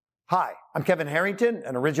Hi, I'm Kevin Harrington,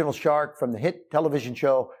 an original shark from the hit television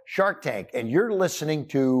show Shark Tank, and you're listening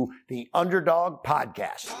to the Underdog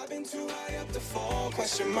Podcast. I've been too high up to fall,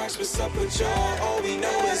 question marks, what's up with y'all? All we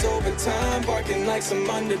know is overtime, barking like some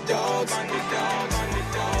underdogs.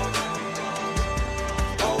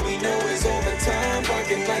 All we know is overtime,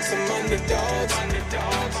 barking like some underdogs.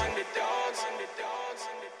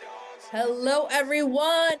 Hello,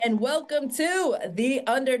 everyone, and welcome to the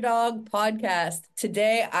Underdog Podcast.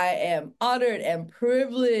 Today, I am honored and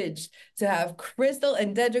privileged to have Krystal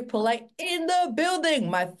and Dedric Polite in the building.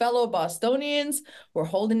 My fellow Bostonians, we're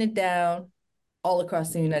holding it down all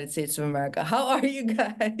across the United States of America. How are you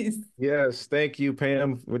guys? Yes, thank you,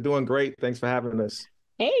 Pam. We're doing great. Thanks for having us.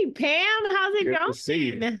 Hey, Pam, how's it Good going? to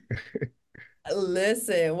see you.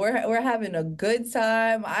 Listen, we're having a good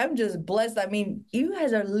time. I'm just blessed. I mean, you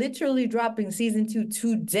guys are literally dropping season 2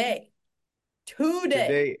 today.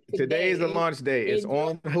 Today is the launch day. It's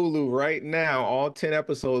on Hulu right now. All 10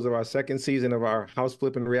 episodes of our second season of our house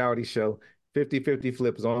flipping reality show, 50-50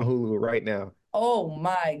 Flip, is on Hulu right now. Oh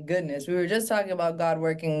my goodness. We were just talking about God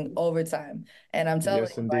working overtime. And I'm telling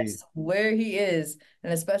Yes, you, indeed. where he is,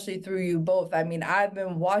 and especially through you both. I mean, I've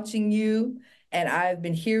been watching you and I've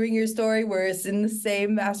been hearing your story where it's in the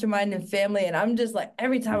same mastermind and family. And I'm just like,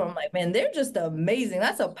 every time I'm like, man, they're just amazing.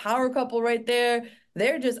 That's a power couple right there.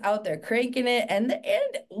 They're just out there cranking it. And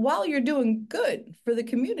while you're doing good for the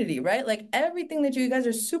community, right? Like everything that you guys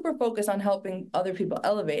are super focused on helping other people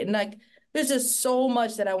elevate. And like, there's just so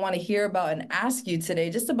much that I want to hear about and ask you today,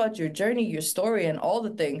 just about your journey, your story, and all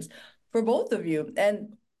the things for both of you.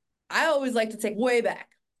 And I always like to take way back.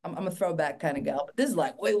 I'm a throwback kind of gal, but this is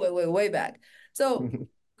like way back. So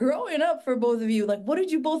growing up for both of you, like, what did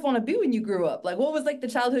you both want to be when you grew up? Like, what was like the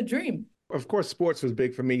childhood dream? Of course, sports was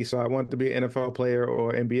big for me, so I wanted to be an NFL player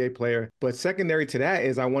or NBA player. But secondary to that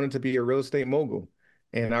is I wanted to be a real estate mogul.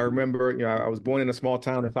 And I remember, I was born in a small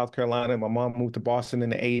town in South Carolina. My mom moved to Boston in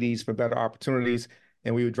the 80s for better opportunities.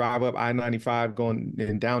 And we would drive up I-95 going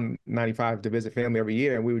and down 95 to visit family every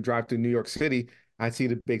year. And we would drive through New York City. I'd see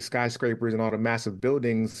the big skyscrapers and all the massive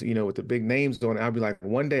buildings, with the big names on it. I'd be like,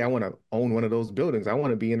 one day I want to own one of those buildings. I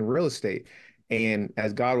want to be in real estate. And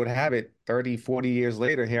as God would have it, 30, 40 years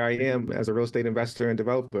later, here I am as a real estate investor and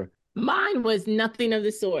developer. Mine was nothing of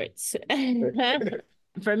the sorts.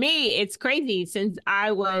 For me, it's crazy. Since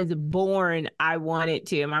I was born, I wanted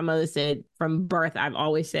to. My mother said from birth, I've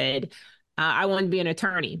always said, I wanted to be an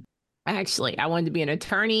attorney. Actually, I wanted to be an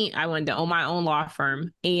attorney. I wanted to own my own law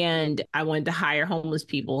firm, and I wanted to hire homeless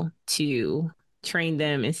people to train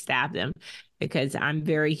them and staff them because I'm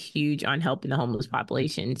very huge on helping the homeless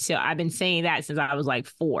population. So I've been saying that since I was like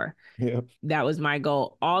 4. Yeah. That was my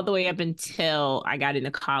goal all the way up until I got into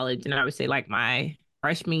college. And I would say like my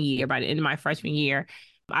freshman year, by the end of my freshman year,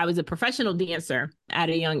 I was a professional dancer at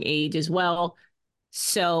a young age as well.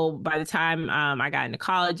 So by the time I got into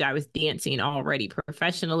college, I was dancing already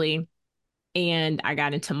professionally. And I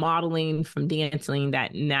got into modeling from dancing,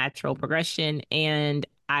 that natural progression. And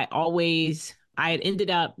I had ended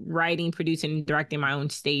up writing, producing, and directing my own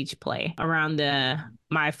stage play around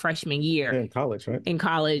my freshman year. In college, right? In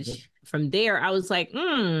college. Yeah. From there, I was like,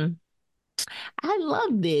 I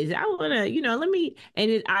love this. I want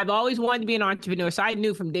to, I've always wanted to be an entrepreneur. So I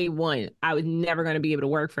knew from day one, I was never going to be able to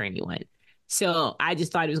work for anyone. So I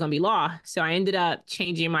just thought it was going to be law. So I ended up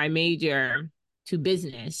changing my major to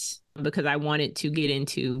business because I wanted to get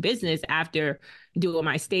into business after doing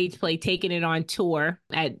my stage play, taking it on tour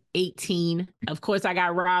at 18. Of course, I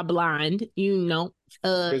got robbed blind,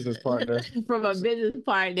 business partner. From a business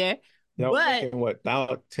partner. But what,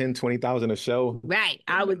 10, 20,000 a show? Right.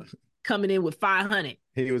 I was coming in with 500.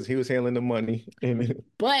 He was handling the money.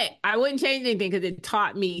 But I wouldn't change anything because it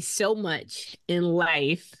taught me so much in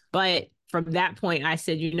life. But from that point, I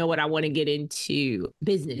said, you know what, I want to get into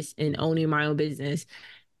business and owning my own business.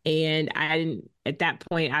 And at that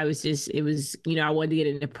point, I wanted to get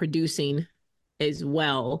into producing as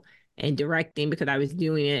well and directing because I was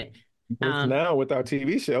doing it. Now with our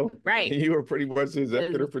TV show, right? You were pretty much the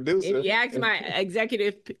executive producer. If you ask my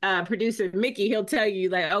executive producer, Mickey, he'll tell you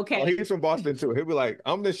like, okay. Oh, he's from Boston too. He'll be like,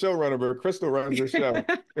 I'm the showrunner, but Krystal runs the show.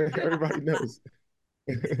 Everybody knows.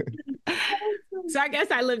 So I guess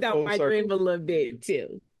I lived out my dream a little bit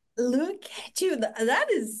too. Look at you. That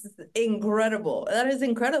is incredible. That is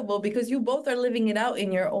incredible because you both are living it out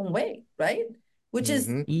in your own way, right? Which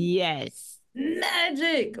is yes,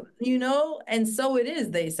 magic, and so it is,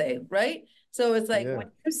 they say, right? So it's like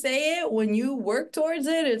when you say it, when you work towards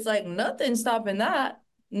it, it's like nothing's stopping that.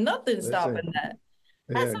 Nothing's stopping that.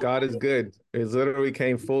 Yeah, God is good. It literally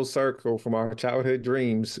came full circle from our childhood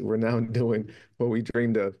dreams. We're now doing what we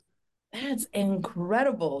dreamed of. That's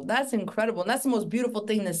incredible. That's incredible. And that's the most beautiful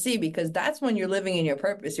thing to see, because that's when you're living in your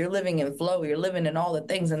purpose. You're living in flow. You're living in all the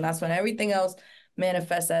things. And that's when everything else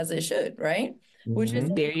manifests as it should, right? Which is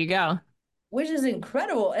There you go. which is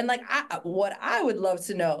incredible. And like what I would love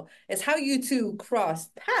to know is how you two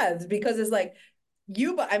crossed paths, because it's like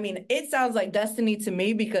I mean, it sounds like destiny to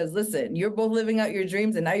me, because listen, you're both living out your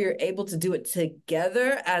dreams and now you're able to do it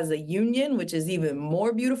together as a union, which is even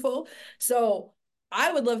more beautiful. So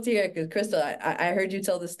I would love to hear it, because Krystal, I heard you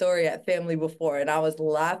tell the story at family before, and I was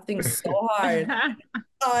laughing so hard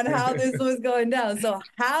on how this was going down. So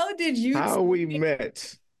how did you How we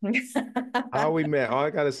met? How we met? All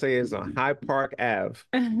I gotta say is on Hyde Park Ave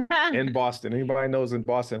in Boston. Anybody knows in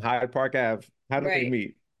Boston, Hyde Park Ave. How did we Right.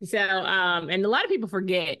 meet? So, and a lot of people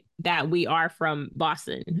forget that we are from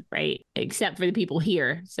Boston, right? Except for the people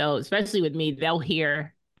here. So, especially with me, they'll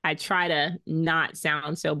hear, I try to not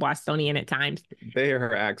sound so Bostonian at times. They hear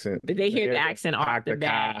her accent. They hear the accent off the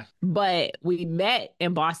bat. But we met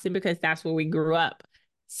in Boston because that's where we grew up.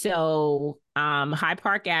 So, Hyde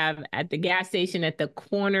Park Ave, at the gas station at the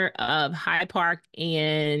corner of Hyde Park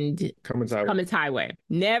and Cummins Highway.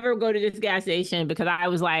 Never go to this gas station, because I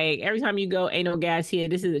was like, every time you go, ain't no gas here.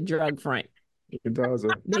 This is a drug front. It was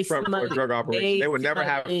a front for a drug operation. They would never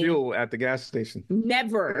have fuel at the gas station.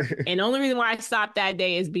 Never. And the only reason why I stopped that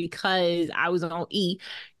day is because I was on E,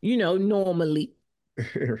 normally.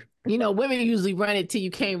 Women usually run it till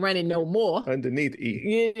you can't run it no more. Underneath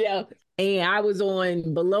E. Yeah. And I was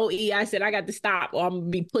on below E. I said, I got to stop or I'm going to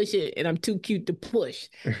be pushing, and I'm too cute to push.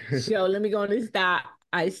 So let me go on this stop.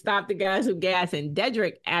 I stopped to get some gas, and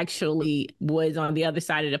Dedric actually was on the other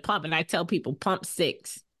side of the pump. And I tell people, pump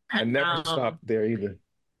 6. I never stopped there either.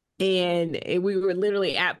 And we were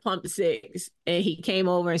literally at pump 6, and he came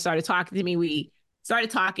over and started talking to me. We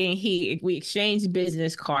started talking. We exchanged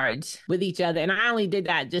business cards with each other. And I only did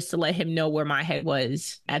that just to let him know where my head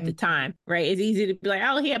was at the time, right? It's easy to be like,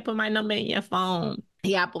 oh, here, put my number in your phone.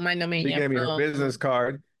 Yeah, put my number in your phone. She gave me her business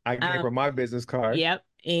card. I gave her my business card. Yep.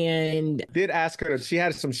 And did ask her, she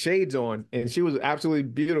had some shades on, and she was absolutely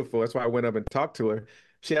beautiful. That's why I went up and talked to her.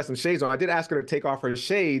 She had some shades on. I did ask her to take off her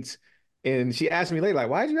shades, and she asked me later,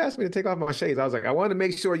 like, why did you ask me to take off my shades? I was like, I wanted to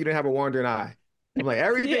make sure you didn't have a wandering eye. I'm like,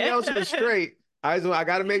 everything else was straight. I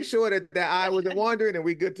got to make sure that eye wasn't wandering, and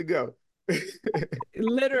we good to go.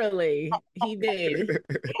 Literally, he did.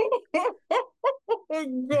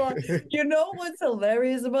 Oh God. You know what's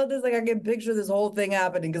hilarious about this? Like, I can picture this whole thing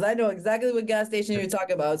happening, because I know exactly what gas station you're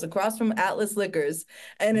talking about. It's across from Atlas Liquors,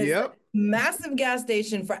 and it's a massive gas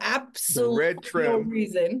station for absolutely no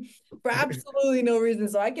reason. For absolutely no reason.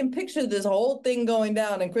 So I can picture this whole thing going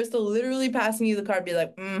down, and Krystal literally passing you the card, be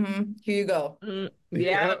like, here you go.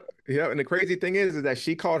 Yeah. Yeah. And the crazy thing is that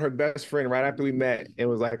she called her best friend right after we met and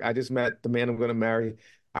was like, I just met the man I'm going to marry.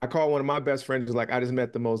 I called one of my best friends, was like, I just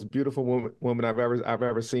met the most beautiful woman I've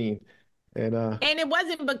ever seen. And it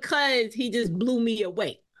wasn't because he just blew me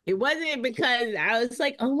away. It wasn't because I was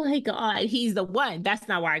like, oh my God, he's the one. That's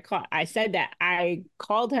not why I said that. I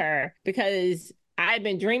called her because I've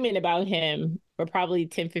been dreaming about him for probably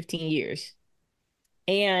 10, 15 years.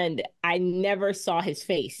 And I never saw his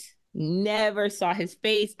face. Never saw his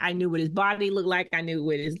face. I knew what his body looked like. I knew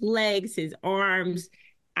what his legs, his arms.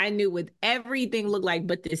 I knew what everything looked like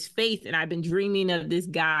but this face. And I've been dreaming of this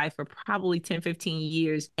guy for probably 10, 15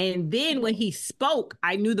 years. And then when he spoke,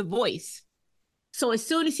 I knew the voice. So as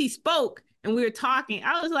soon as he spoke and we were talking,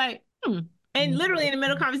 I was like, And literally in the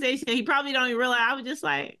middle of the conversation, he probably don't even realize, I was just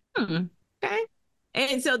like, okay.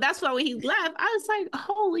 And so that's why when he left, I was like,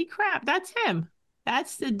 holy crap, that's him.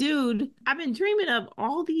 That's the dude I've been dreaming of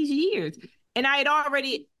all these years. And I had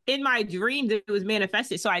already, in my dreams, it was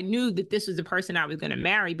manifested. So I knew that this was the person I was going to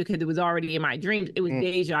marry because it was already in my dreams. It was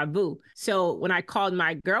deja vu. So when I called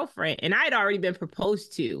my girlfriend, and I had already been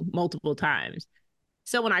proposed to multiple times.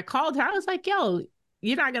 So when I called her, I was like, yo,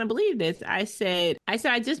 you're not going to believe this. I said,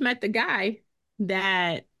 I just met the guy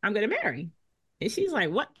that I'm going to marry. And she's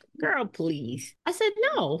like, what? Girl, please. I said,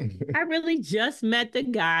 no, I really just met the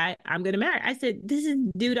guy I'm going to marry. I said, this is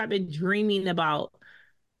the dude I've been dreaming about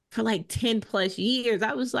for like 10 plus years.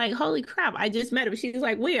 I was like, holy crap, I just met him. She was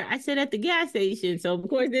like, where? I said, at the gas station. So of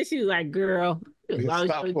course, then she was like, girl, and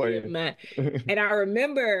I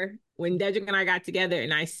remember when Dedric and I got together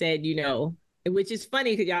and I said, which is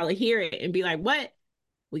funny because y'all will hear it and be like, what?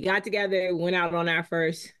 We got together, went out on our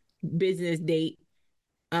first business date.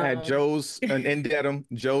 At Joe's in Dedham,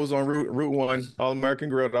 Joe's on Route 1, All American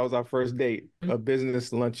Grill. That was our first date, a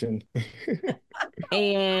business luncheon.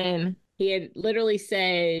 And he had literally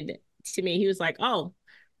said to me, he was like, oh,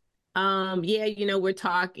 yeah, we're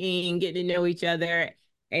talking, getting to know each other.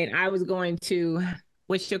 And I was going to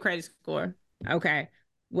What's your credit score? Okay.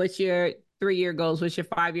 What's your 3-year goals? What's your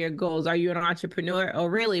 5-year goals? Are you an entrepreneur? Oh,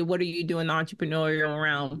 really? What are you doing in the entrepreneurial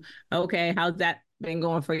realm? Okay. How's that been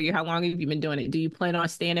going for you? How long have you been doing it? Do you plan on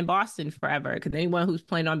staying in Boston forever? Because anyone who's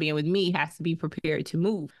planning on being with me has to be prepared to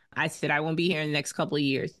move. I said, I won't be here in the next couple of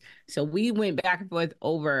years. So we went back and forth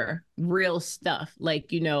over real stuff. Like,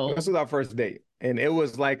 This was our first date, and it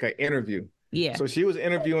was like an interview. Yeah. So she was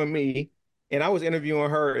interviewing me, and I was interviewing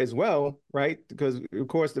her as well, right? Because of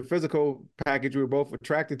course the physical package, we were both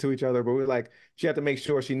attracted to each other, but we were like, she had to make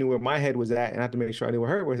sure she knew where my head was at, and I had to make sure I knew where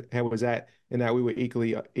her head was at, and that we were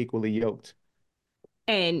equally yoked.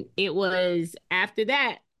 And it was after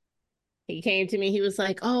that, he came to me. He was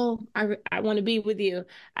like, "Oh, I want to be with you."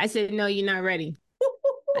 I said, "No, you're not ready."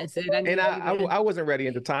 I said, I wasn't ready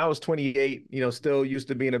at the time. I was 28, still used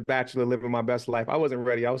to being a bachelor, living my best life. I wasn't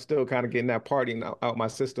ready. I was still kind of getting that partying out my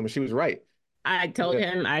system. And she was right. I told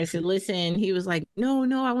him, I said, listen, he was like, no,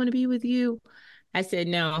 I want to be with you. I said,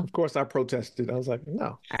 no. Of course, I protested. I was like,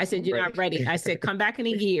 no. I said, you're not ready. I said, come back in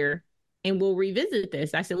a year and we'll revisit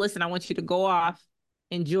this. I said, listen, I want you to go off,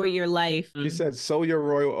 enjoy your life. She said, sow your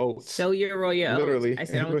royal oats. Sow your royal Literally. oats. I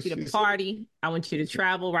said, I want you to party. I want you to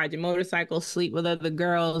travel, ride your motorcycle, sleep with other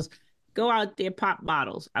girls, go out there, pop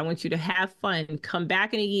bottles. I want you to have fun. Come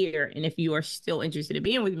back in a year. And if you are still interested in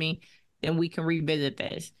being with me, then we can revisit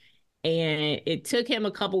this. And it took him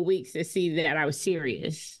a couple weeks to see that I was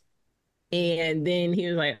serious. And then he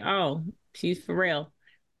was like, oh, she's for real.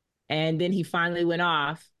 And then he finally went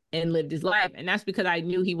off and lived his life. And that's because I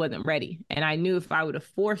knew he wasn't ready. And I knew if I would have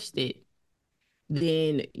forced it,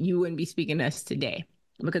 then you wouldn't be speaking to us today.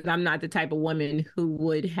 Because I'm not the type of woman who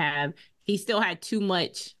would have, he still had too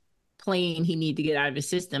much playing he needed to get out of his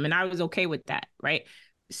system. And I was okay with that, right?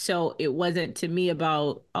 So it wasn't to me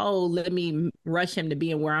about, oh, let me rush him to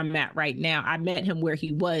being where I'm at right now. I met him where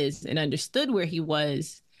he was and understood where he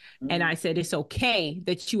was. Mm-hmm. And I said, it's okay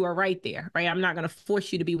that you are right there, right? I'm not going to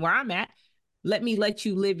force you to be where I'm at. Let me let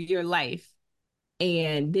you live your life.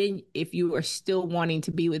 And then if you are still wanting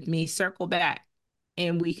to be with me, circle back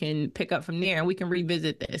and we can pick up from there and we can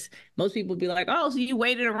revisit this. Most people be like, oh, so you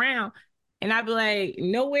waited around. And I'd be like,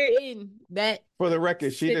 nowhere in that. For the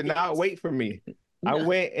record, she did not wait for me. No. I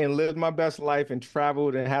went and lived my best life and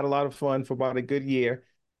traveled and had a lot of fun for about a good year.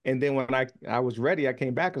 And then when I was ready, I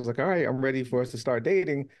came back. I was like, all right, I'm ready for us to start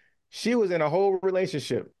dating. She was in a whole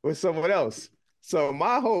relationship with someone else. So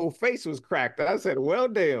my whole face was cracked. I said, well,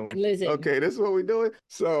 damn. Listen. Okay, this is what we're doing.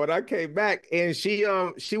 So when I came back and she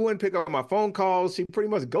wouldn't pick up my phone calls. She pretty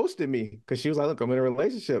much ghosted me because she was like, look, I'm in a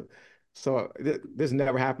relationship. So this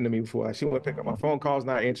never happened to me before. She wouldn't pick up my phone calls,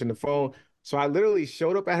 not answering the phone. So I literally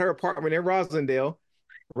showed up at her apartment in Rosendale,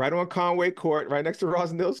 right on Conway Court, right next to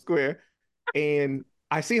Rosendale Square. And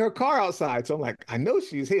I see her car outside. So I'm like, I know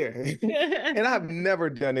she's here. And I've never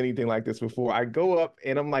done anything like this before. I go up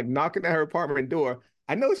and I'm like knocking at her apartment door.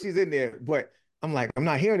 I know she's in there, but I'm like, I'm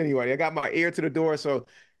not hearing anybody. I got my ear to the door. So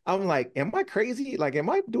I'm like, am I crazy? Like, am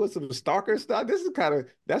I doing some stalker stuff?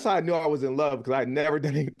 That's how I knew I was in love, because I'd never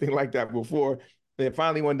done anything like that before. And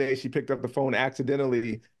finally one day she picked up the phone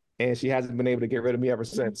accidentally, and she hasn't been able to get rid of me ever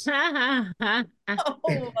since. Oh my gosh.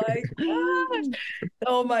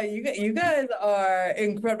 Oh my, you guys are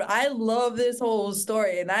incredible. I love this whole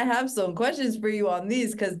story, and I have some questions for you on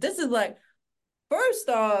these, because this is like, first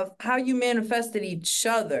off, how you manifested each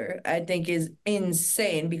other, I think is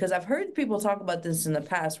insane, because I've heard people talk about this in the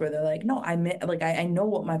past where they're like, no, I know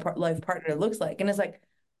what my life partner looks like. And it's like,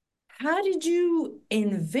 how did you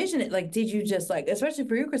envision it? Like, did you just like, especially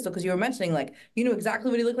for you, Krystal, because you were mentioning like, you knew exactly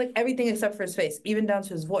what he looked like, everything except for his face, even down to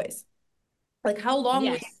his voice. Like, how long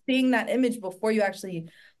were you seeing that image before you actually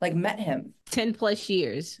like met him? 10 plus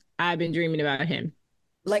years I've been dreaming about him.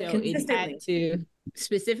 Like, so consistently. It had to,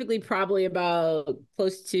 specifically probably about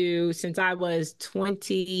close to, since I was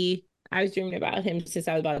 20, I was dreaming about him since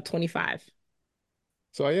I was about 25.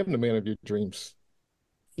 So I am the man of your dreams.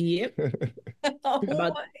 Yep. Oh my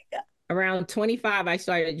God. Around 25, I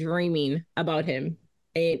started dreaming about him,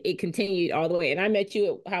 and it continued all the way. And I met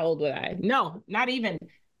you at, how old was I? No, not even.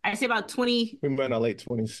 I say about 20. We met in our late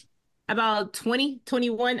 20s. About 20,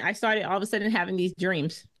 21, I started all of a sudden having these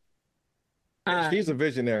dreams. She's a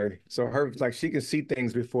visionary. So she can see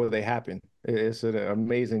things before they happen. It's an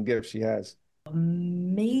amazing gift she has.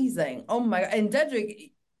 Amazing. Oh my God. And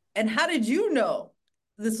Dedric, and how did you know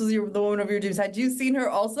this was the woman of your dreams? Had you seen her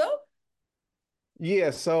also?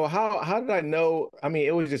 Yeah, so how did I know? I mean,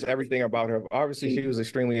 it was just everything about her. Obviously, she was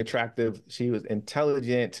extremely attractive. She was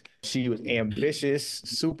intelligent. She was ambitious,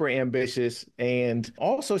 super ambitious. And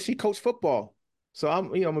also she coached football. So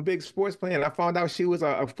I'm a big sports player. And I found out she was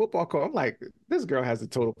a football coach. I'm like, this girl has a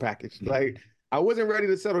total package. Like, I wasn't ready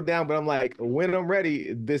to settle down, but I'm like, when I'm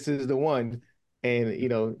ready, this is the one.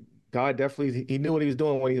 And God definitely he knew what he was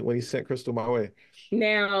doing when he sent Krystal my way.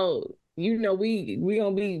 Now, we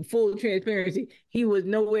gonna be full transparency. He was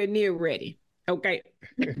nowhere near ready. Okay.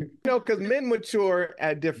 Because men mature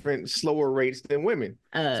at different slower rates than women.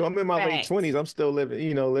 So I'm in my late 20s. I'm still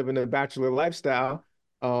living a bachelor lifestyle.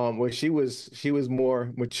 Where she was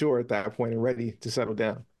more mature at that point and ready to settle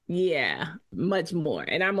down. Yeah, much more.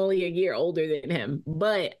 And I'm only a year older than him.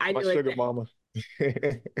 But I My knew sugar mama.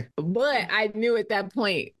 but I knew at that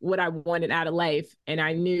point what I wanted out of life. And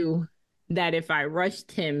I knew that if I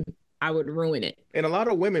rushed him, I would ruin it. And a lot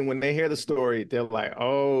of women, when they hear the story, they're like,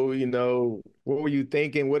 oh, what were you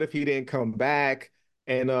thinking? What if he didn't come back?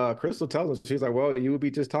 And Krystal tells us, she's like, well, you would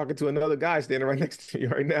be just talking to another guy standing right next to you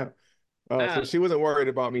right now. So she wasn't worried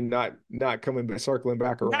about me not coming back, circling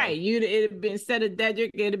back around. Right. It'd have been, instead of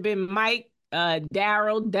Dedric, it'd have been Mike,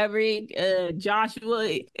 Daryl, Dedric,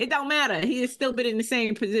 Joshua. It don't matter. He has still been in the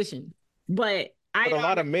same position. But a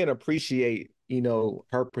lot of men appreciate,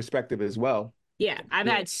 her perspective as well. Yeah. I've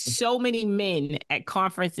had so many men at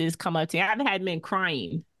conferences come up to me. I've had men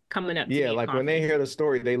crying coming up to me. Yeah, like when they hear the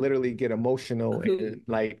story, they literally get emotional and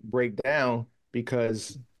like break down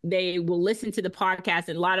because they will listen to the podcast,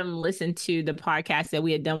 and a lot of them listen to the podcast that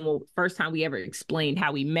we had done first time we ever explained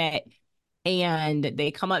how we met. And they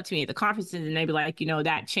come up to me at the conferences and they be like,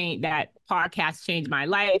 that podcast changed my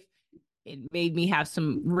life. It made me have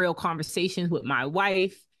some real conversations with my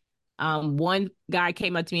wife. One guy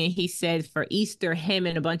came up to me and he said for Easter, him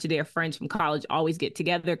and a bunch of their friends from college always get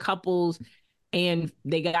together, couples, and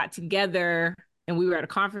they got together and we were at a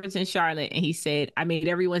conference in Charlotte, and he said, I made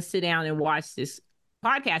everyone sit down and watch this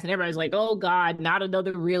podcast, and everybody's like, oh God, not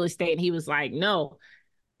another real estate. And he was like, no,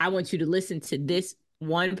 I want you to listen to this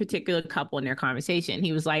one particular couple in their conversation.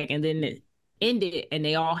 He was like, and then it ended and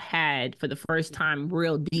they all had for the first time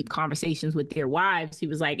real deep conversations with their wives. He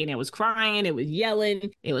was like, and it was crying, it was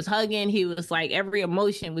yelling, it was hugging. He was like, every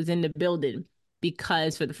emotion was in the building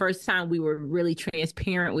because for the first time we were really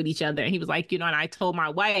transparent with each other. And he was like, and I told my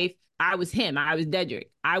wife I was him. I was Dedric.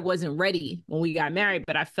 I wasn't ready when we got married,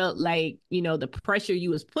 but I felt like, the pressure you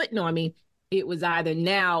was putting on me, it was either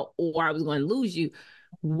now or I was going to lose you.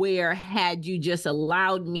 Where had you just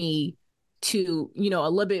allowed me to, a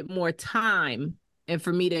little bit more time and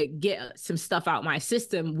for me to get some stuff out my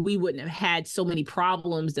system, we wouldn't have had so many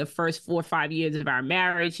problems the first 4 or 5 years of our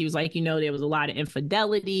marriage. He was like, there was a lot of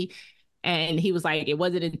infidelity. And he was like, it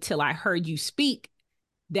wasn't until I heard you speak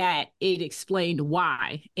that it explained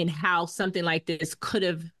why and how something like this could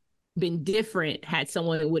have been different had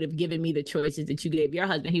someone would have given me the choices that you gave your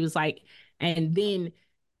husband. He was like, and then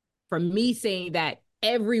from me saying that,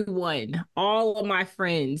 everyone, all of my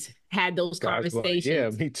friends had those conversations. Yeah,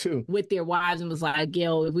 me too. With their wives and was like,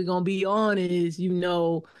 yo, if we're going to be honest,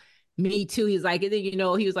 me too. He's like, and then,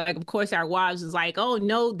 he was like, of course, our wives was like, oh,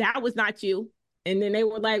 no, that was not you. And then they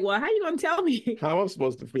were like, well, how you going to tell me how I'm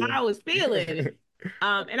supposed to feel? How I was feeling.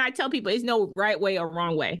 And I tell people it's no right way or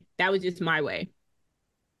wrong way. That was just my way.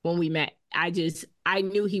 When we met, I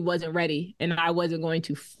knew he wasn't ready and I wasn't going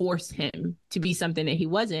to force him to be something that he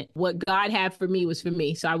wasn't. What God had for me was for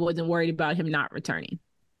me. So I wasn't worried about him not returning.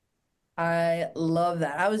 I love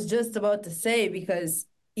that. I was just about to say, because,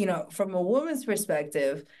 from a woman's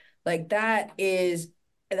perspective, like that's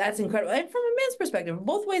incredible. And from a man's perspective,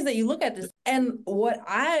 both ways that you look at this. And what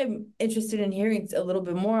I'm interested in hearing a little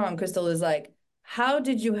bit more on, Krystal, is like, how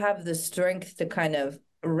did you have the strength to kind of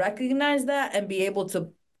recognize that and be able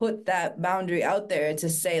to put that boundary out there to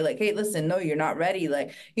say like, hey, listen, no, you're not ready.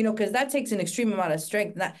 Like, because that takes an extreme amount of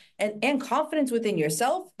strength and confidence within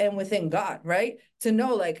yourself and within God, right? To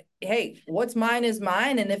know like, hey, what's mine is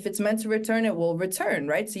mine. And if it's meant to return, it will return,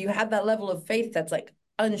 right? So you have that level of faith that's like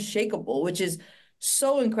unshakable, which is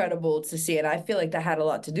so incredible to see. And I feel like that had a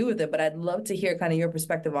lot to do with it, but I'd love to hear kind of your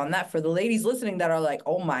perspective on that for the ladies listening that are like,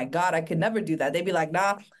 oh my God, I could never do that. They'd be like,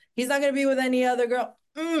 nah, he's not going to be with any other girl.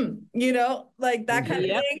 Like that kind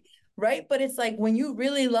of thing, right? But it's like when you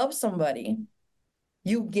really love somebody,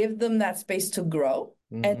 you give them that space to grow,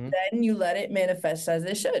 and then you let it manifest as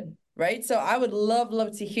it should, right? So I would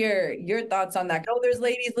love to hear your thoughts on that. Oh, there's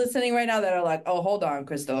ladies listening right now that are like, oh, hold on,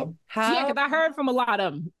 Krystal. Yeah, because I heard from a lot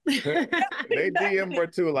of them. They DM her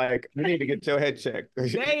too, like, you need to get your head checked.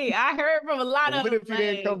 I heard from a lot of them. What if he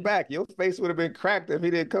didn't come back? Your face would have been cracked if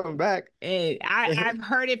he didn't come back. And I've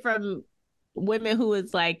heard it from women who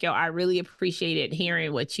was like, yo, I really appreciated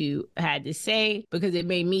hearing what you had to say because it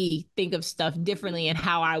made me think of stuff differently and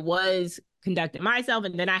how I was conducting myself.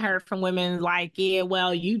 And then I heard from women like, yeah,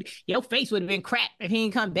 well, your face would have been cracked if he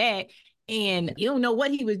didn't come back. And you don't know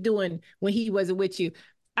what he was doing when he wasn't with you.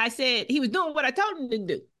 I said he was doing what I told him to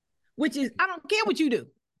do, which is I don't care what you do.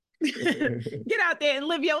 Get out there and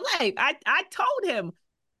live your life. I told him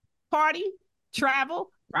party,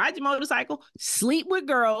 travel, ride your motorcycle, sleep with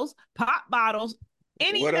girls, pop bottles,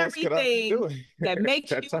 any and everything that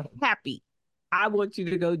makes you happy. I want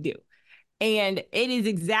you to go do. And it is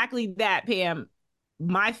exactly that, Pam.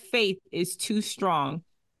 My faith is too strong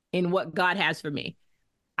in what God has for me.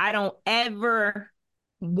 I don't ever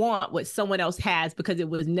want what someone else has because it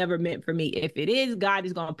was never meant for me. If it is, God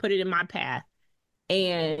is going to put it in my path.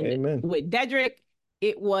 And Amen. With Dedric,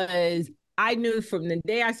 it was, I knew from the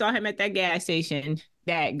day I saw him at that gas station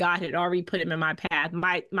that God had already put him in my path.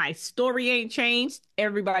 My story ain't changed.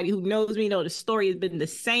 Everybody who knows me know the story has been the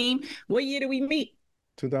same. What year did we meet?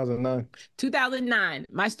 2009. 2009.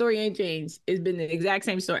 My story ain't changed. It's been the exact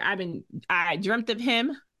same story. I dreamt of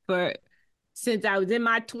him since I was in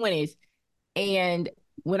my 20s. And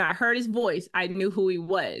when I heard his voice, I knew who he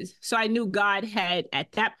was. So I knew God had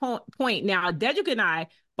at that point. Now, Dedric and I,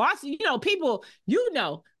 Boston, people,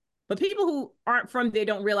 but people who aren't from there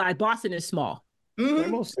don't realize Boston is small.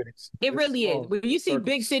 Mm-hmm. Most cities. It really is. When you see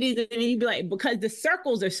big cities, and you be like, because the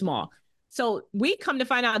circles are small. So we come to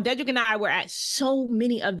find out Dedric and I were at so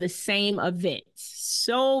many of the same events.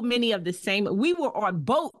 We were on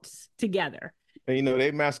boats together. And,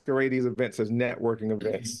 they masquerade these events as networking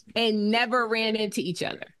events. And never ran into each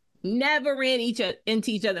other.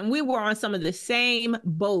 Into each other. And we were on some of the same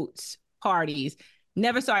boats, parties,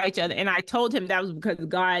 never saw each other. And I told him that was because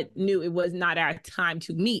God knew it was not our time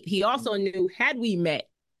to meet. He also knew had we met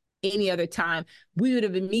any other time, we would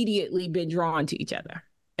have immediately been drawn to each other.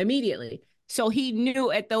 Immediately. So he knew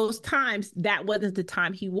at those times that wasn't the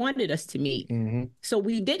time he wanted us to meet. Mm-hmm. So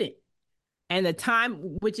we didn't. And the time,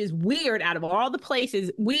 which is weird, out of all the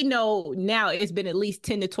places, we know now it's been at least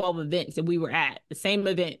 10 to 12 events that we were at. The same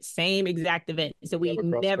event, same exact event. So we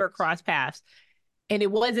never crossed paths. And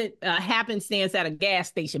it wasn't a happenstance at a gas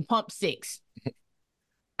station, Pump 6.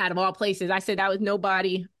 Out of all places, I said that was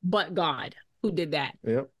nobody but God who did that.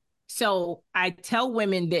 Yep. So I tell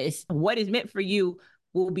women this, what is meant for you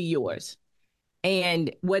will be yours.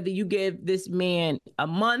 And whether you give this man a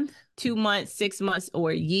month, 2 months, 6 months, or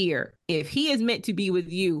a year, if he is meant to be with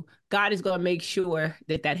you, God is going to make sure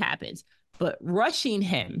that happens. But rushing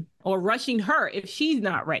him or rushing her if she's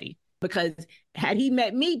not ready, because had he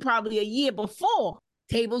met me probably a year before,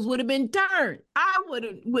 tables would have been turned. I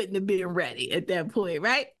wouldn't have been ready at that point,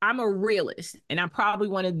 right? I'm a realist, and I'm probably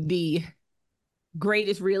one of the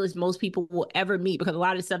greatest realists most people will ever meet, because a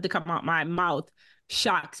lot of stuff that come out my mouth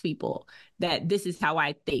shocks people that this is how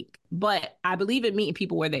I think. But I believe in meeting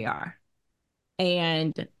people where they are.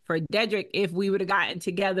 And for Dedric, if we would have gotten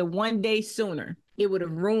together one day sooner, it would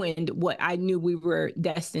have ruined what I knew we were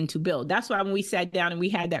destined to build. That's why when we sat down and we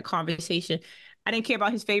had that conversation, I didn't care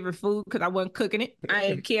about his favorite food because I wasn't cooking it. I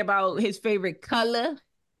didn't care about his favorite color.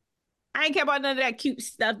 I didn't care about none of that cute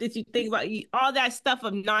stuff that you think about, all that stuff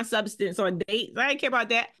of non-substance on dates. I didn't care about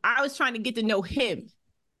that. I was trying to get to know him.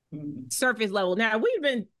 Surface level. Now we've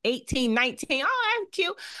been 18, 19. Oh, that's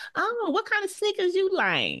cute. Oh, what kind of sneakers you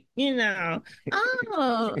like?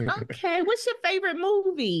 Oh, okay. What's your favorite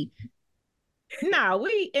movie? No,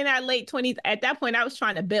 we in our late 20s. At that point, I was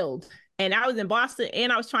trying to build. And I was in Boston,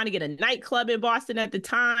 and I was trying to get a nightclub in Boston at the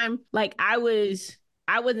time. Like I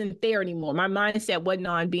wasn't there anymore. My mindset wasn't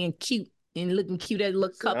on being cute and looking cute as a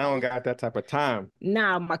little couple. I don't got that type of time.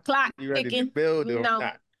 Nah, my clock you ready ticking. To build or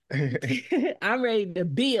not? I'm ready to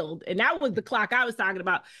build. And that was the clock I was talking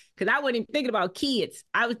about, because I wasn't even thinking about kids.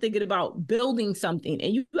 I was thinking about building something.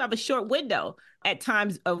 And you have a short window at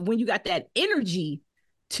times of when you got that energy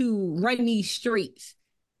to run these streets.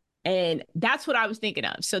 And that's what I was thinking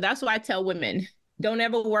of. So that's why I tell women, don't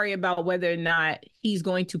ever worry about whether or not he's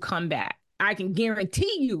going to come back. I can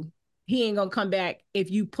guarantee you he ain't going to come back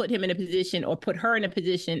if you put him in a position or put her in a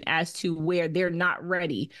position as to where they're not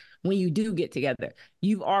ready when you do get together.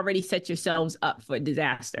 You've already set yourselves up for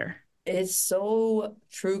disaster. It's so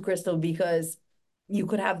true, Krystal, because you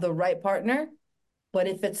could have the right partner, but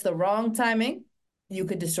if it's the wrong timing, you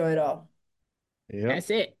could destroy it all. Yeah, that's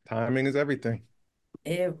it. Timing is everything.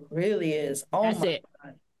 It really is. Oh, that's my it.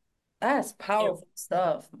 God. That's powerful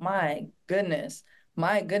stuff. My goodness.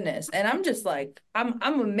 My goodness. And I'm just like, I'm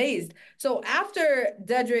amazed. So after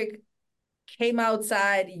Dedric came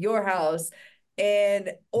outside your house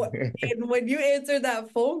and when you answered that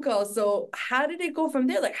phone call, so how did it go from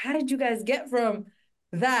there? Like, how did you guys get from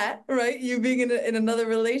that, right? You being in another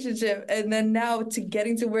relationship, and then now to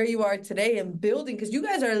getting to where you are today and building, because you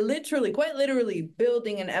guys are literally, quite literally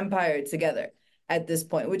building an empire together at this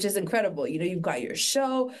point, which is incredible. You've got your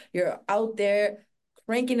show, you're out there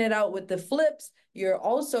cranking it out with the flips. you're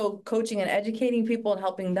also coaching and educating people and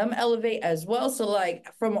helping them elevate as well. So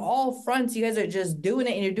like from all fronts, you guys are just doing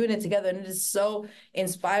it and you're doing it together. And it is so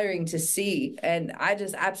inspiring to see. And I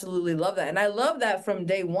just absolutely love that. And I love that from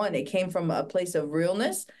day one, it came from a place of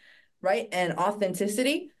realness, right? And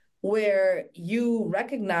authenticity, where you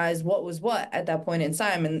recognize what was what at that point in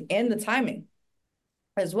time and the timing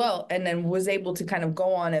as well, and then was able to kind of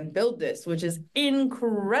go on and build this, which is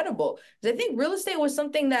incredible. I think real estate was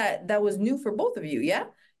something that was new for both of you, yeah,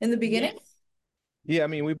 in the beginning. Yes. Yeah, I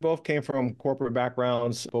mean, we both came from corporate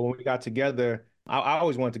backgrounds, but when we got together, I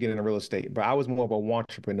always wanted to get into real estate, but I was more of a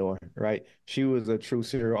entrepreneur, right? She was a true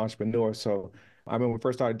serial entrepreneur. So I remember when we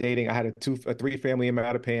first started dating, I had a three-family in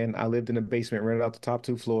Mattapan. I lived in the basement, rented out the top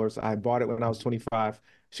two floors. I bought it when I was 25.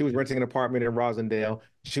 She was renting an apartment in Rosendale.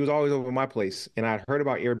 She was always over my place, and I heard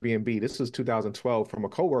about Airbnb. This was 2012 from a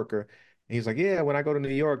coworker. And he's like, "Yeah, when I go to New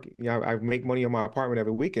York, I make money on my apartment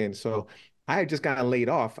every weekend." So I had just gotten laid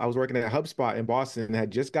off. I was working at HubSpot in Boston, had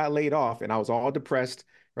just got laid off, and I was all depressed,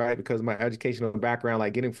 right? Because of my educational background,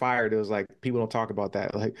 like getting fired, it was like people don't talk about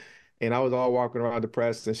that. Like, and I was all walking around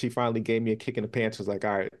depressed, and she finally gave me a kick in the pants. Was like,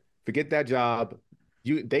 "All right, forget that job.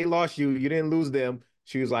 They lost you. You didn't lose them."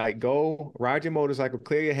 She was like, "Go ride your motorcycle,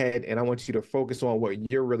 clear your head, and I want you to focus on what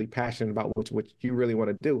you're really passionate about, what you really want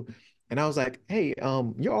to do." And I was like, "Hey,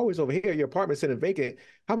 you're always over here. Your apartment's sitting vacant.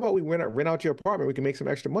 How about we rent out your apartment? We can make some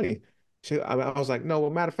extra money." I was like, "No, well,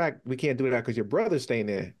 matter of fact, we can't do that because your brother's staying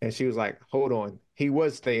there." And she was like, "Hold on. He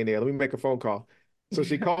was staying there. Let me make a phone call." So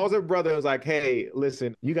she calls her brother and was like, "Hey,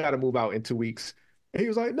 listen, you got to move out in 2 weeks." And he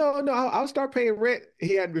was like, "No, no, I'll start paying rent."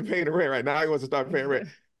 He hadn't been paying the rent right now. He wants to start paying rent.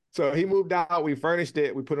 So he moved out. We furnished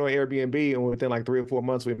it. We put it on Airbnb. And within like 3 or 4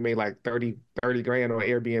 months, we made like 30 grand on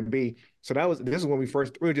Airbnb. So this is when we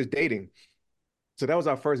were just dating. So that was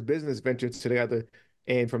our first business venture together.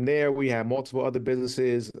 And from there, we had multiple other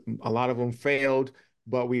businesses. A lot of them failed,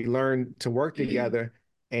 but we learned to work together.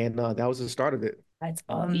 And that was the start of it. That's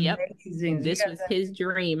Yep. amazing. This was his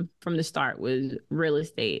dream from the start, was real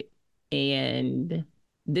estate. And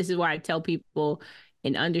this is why I tell people,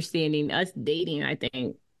 in understanding us dating, I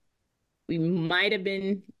think we might have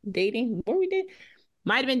been dating. What we did?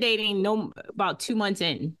 Might have been dating about 2 months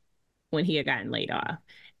in when he had gotten laid off.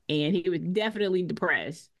 And he was definitely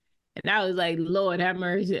depressed. And I was like, Lord have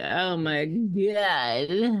mercy. Oh my God.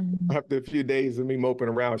 After a few days of me moping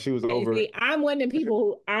around, she was over it. I'm one of the people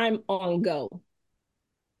who I'm on go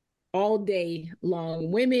all day long.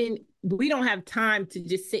 Women, we don't have time to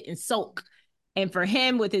just sit and soak. And for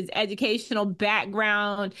him, with his educational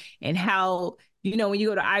background and how, when you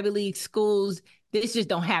go to Ivy League schools, this just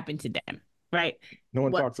don't happen to them, right? No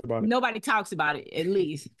one talks about it. Nobody talks about it, at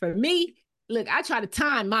least. For me, look, I try to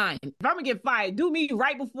time mine. If I'm gonna get fired, do me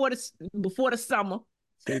right before the summer.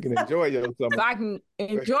 So you can enjoy your summer. So I can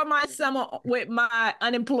enjoy my summer with my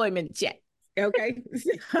unemployment check. Okay.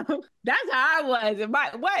 So that's how I was in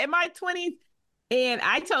my 20s. And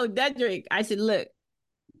I told Dedric, I said, look,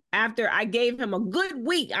 after I gave him a good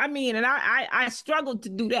week, and I struggled to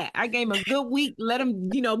do that. I gave him a good week, let him,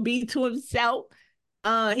 be to himself.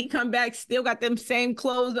 He come back, still got them same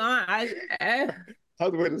clothes on. I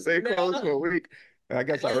was wearing the same clothes for a week. I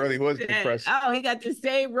guess I really was depressed. Oh, he got the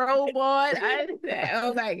same robe on. I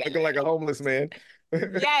was like, looking like a homeless man.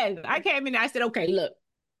 Yes, I came in. I said, okay, look,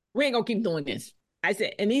 we ain't gonna keep doing this. I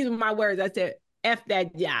said, and these were my words. I said, F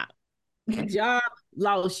that job. Job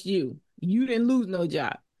lost you. You didn't lose no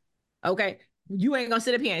job. Okay, you ain't gonna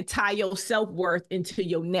sit up here and tie your self-worth into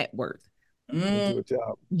your net worth. Into a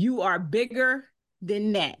job. You are bigger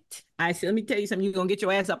than that. I said, let me tell you something. You're gonna get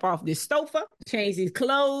your ass up off this sofa, change these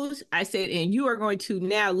clothes. I said, and you are going to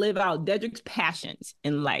now live out Dedric's passions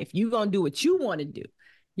in life. You're gonna do what you want to do.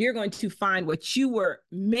 You're going to find what you were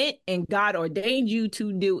meant and God ordained you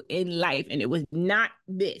to do in life. And it was not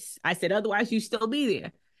this. I said, otherwise you still be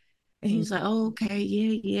there. And he was like, oh, okay,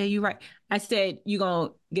 yeah, you're right. I said, you're going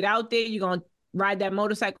to get out there, you're going to ride that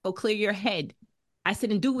motorcycle, clear your head. I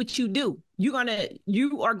said, and do what you do. You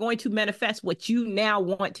are going to manifest what you now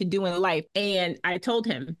want to do in life. And I told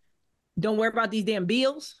him, don't worry about these damn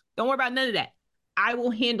bills. Don't worry about none of that. I will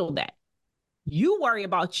handle that. You worry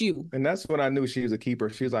about you. And that's when I knew she was a keeper.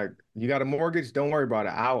 She was like, you got a mortgage? Don't worry about it.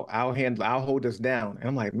 I'll hold us down. And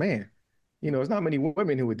I'm like, man, it's not many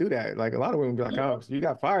women who would do that. Like a lot of women would be like, oh, so you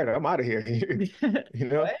got fired. I'm out of here.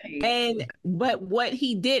 But what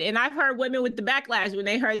he did, and I've heard women with the backlash when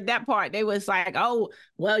they heard that part, they was like, oh,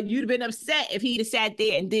 well, you'd have been upset if he'd have sat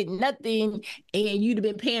there and did nothing and you'd have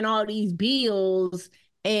been paying all these bills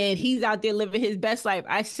and he's out there living his best life.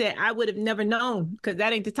 I said, I would have never known because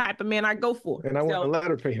that ain't the type of man I go for. And I wouldn't let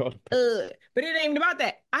her pay all. But it ain't even about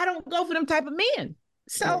that. I don't go for them type of men.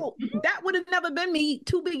 So that would have never been me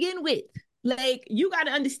to begin with. Like, you got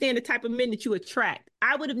to understand the type of men that you attract.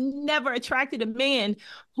 I would have never attracted a man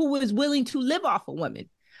who was willing to live off a woman.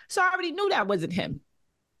 So I already knew that wasn't him.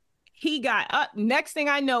 He got up. Next thing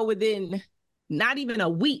I know, within not even a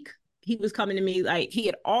week, he was coming to me like he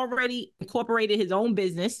had already incorporated his own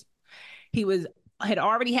business. He had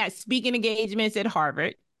already had speaking engagements at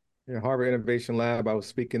Harvard. Yeah, Harvard Innovation Lab. I was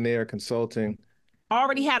speaking there, consulting.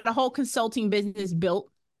 Already had the whole consulting business built.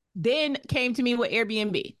 Then came to me with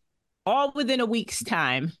Airbnb. All within a week's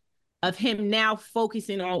time of him now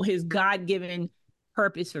focusing on his God-given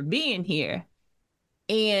purpose for being here.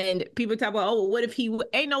 And people talk about, oh, what if he,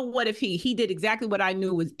 ain't no what if he did exactly what I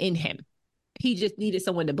knew was in him. He just needed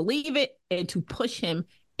someone to believe it and to push him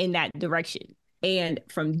in that direction. And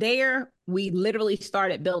from there, we literally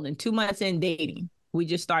started building 2 months in dating. We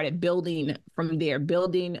just started building from there,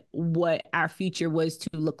 building what our future was to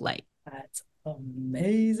look like. That's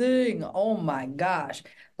amazing. Oh my gosh.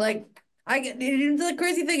 Like, the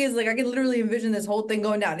crazy thing is, like, I can literally envision this whole thing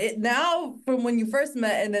going down. It now from when you first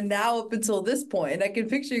met and then now up until this point. And I can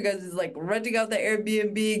picture you guys as like renting out the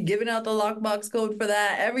Airbnb, giving out the lockbox code for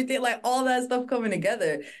that, everything, like all that stuff coming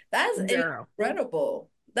together. That's incredible.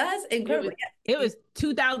 That's incredible. It was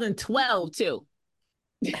 2012 too.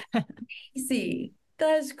 Crazy.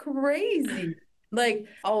 That's crazy. Like,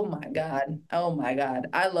 oh my God. Oh my God.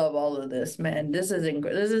 I love all of this, man. This is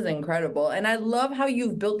incredible. And I love how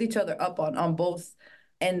you've built each other up on both.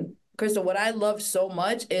 And Krystal, what I love so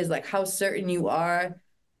much is like how certain you are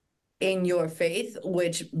in your faith,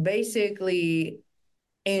 which basically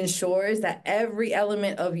ensures that every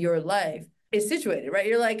element of your life is situated, right?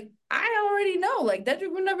 You're like, I already know, like,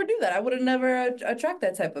 Dedric would never do that. I would have never attract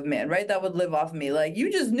that type of man, right? That would live off me. Like, you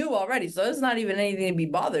just knew already. So it's not even anything to be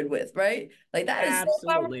bothered with, right? Like, that is so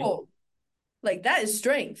powerful. Like, that is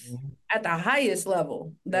strength at the highest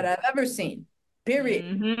level that I've ever seen, period.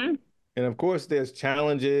 Mm-hmm. And of course, there's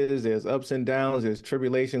challenges, there's ups and downs, there's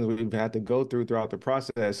tribulations we've had to go through throughout the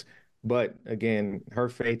process. But again, her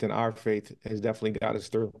faith and our faith has definitely got us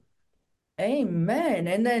through. Amen.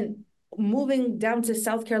 And then moving down to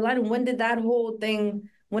South Carolina, when did that whole thing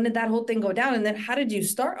go down? And then how did you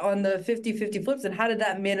start on the 50-50 flips and how did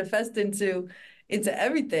that manifest into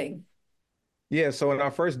everything? Yeah, so in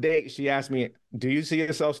our first date, she asked me, do you see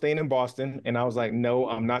yourself staying in Boston? And I was like, no,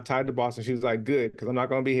 I'm not tied to Boston. She was like, good, because I'm not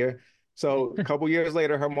going to be here. So a couple years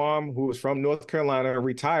later, her mom, who was from North Carolina,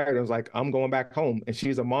 retired and was like, I'm going back home. And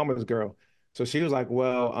she's a mama's girl. So she was like,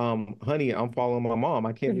 well, honey, I'm following my mom.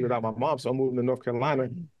 I can't be without my mom. So I'm moving to North Carolina.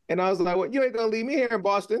 And I was like, well, you ain't going to leave me here in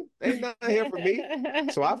Boston. Ain't nothing here for me.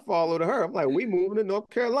 So I followed her. I'm like, we moving to North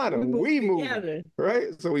Carolina. We moving.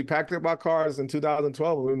 Right? So we packed up our cars in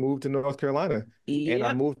 2012 and we moved to North Carolina. Yep. And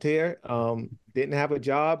I moved here. Didn't have a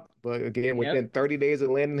job. But again, within 30 days of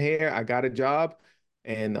landing here, I got a job.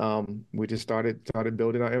 And we just started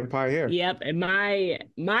building our empire here. Yep. And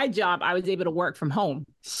my job, I was able to work from home.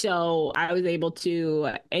 So I was able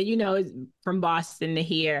to, and from Boston to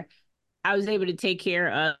here, I was able to take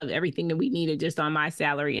care of everything that we needed just on my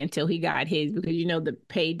salary until he got his, because the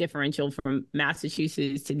pay differential from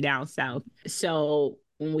Massachusetts to down south. So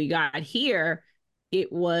when we got here,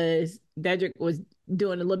 Dedric was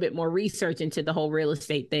doing a little bit more research into the whole real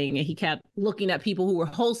estate thing. And he kept looking at people who were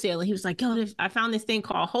wholesaling. He was like, yo, I found this thing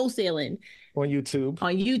called wholesaling. On YouTube.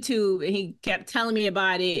 And he kept telling me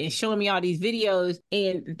about it and showing me all these videos.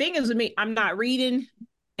 And the thing is with me, I'm not reading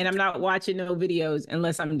and I'm not watching no videos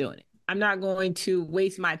unless I'm doing it. I'm not going to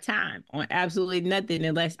waste my time on absolutely nothing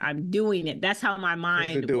unless I'm doing it. That's how my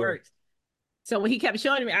mind works. So when he kept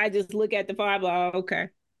showing me, I just look at the phone, I'm like, oh, okay.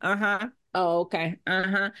 Uh-huh. Oh, okay.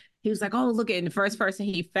 Uh-huh. He was like, oh, look at it. And the first person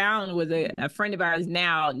he found was a friend of ours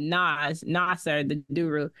now, Nasser, the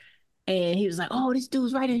guru. And he was like, oh, this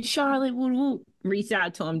dude's right in Charlotte. Woo, woo. Reached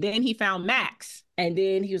out to him. Then he found Max. And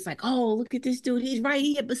then he was like, oh, look at this dude. He's right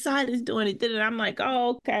here beside us doing it. And I'm like,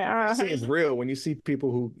 oh, okay. See, it's real. When you see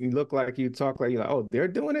people who look like you, talk like you're like, oh, they're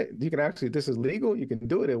doing it. You can actually, this is legal. You can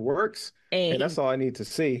do it. It works. And that's all I need to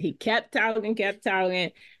see. He kept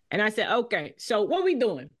talking. And I said, okay, so what we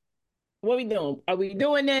doing? What we doing? Are we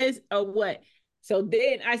doing this or what? So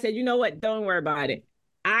then I said, you know what? Don't worry about it.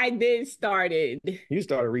 I then started. You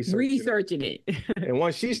started researching it. And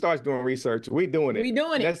once she starts doing research, we doing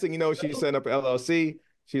it. Next thing you know, she's setting up an LLC.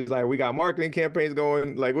 She's like, we got marketing campaigns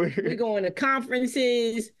going. Like we're going to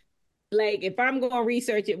conferences. Like if I'm going to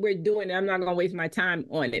research it, we're doing it. I'm not going to waste my time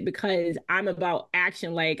on it because I'm about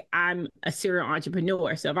action. Like I'm a serial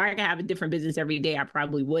entrepreneur. So if I could have a different business every day, I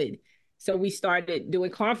probably would. So we started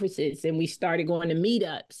doing conferences and we started going to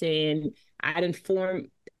meetups and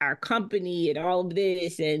our company and all of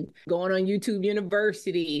this and going on YouTube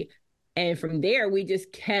University. And from there, we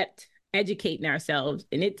just kept educating ourselves.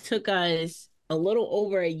 And it took us a little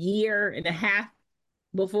over a year and a half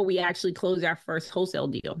before we actually closed our first wholesale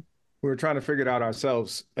deal. We were trying to figure it out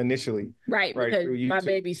ourselves initially. Right, because my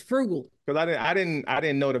baby's frugal. Because I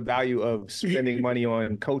didn't know the value of spending money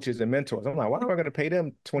on coaches and mentors. I'm like, why am I going to pay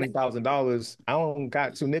them $20,000? I don't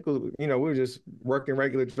got two nickels. We were just working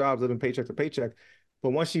regular jobs, living paycheck to paycheck.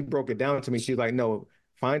 But once she broke it down to me, she's like, no,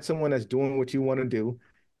 find someone that's doing what you want to do.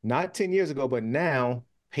 Not 10 years ago, but now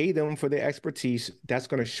pay them for their expertise. That's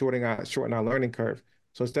going to shorten our learning curve.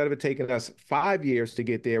 So instead of it taking us 5 years to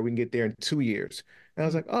get there, we can get there in 2 years. And I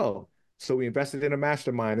was like, oh, so we invested in a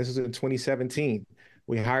mastermind. This is in 2017.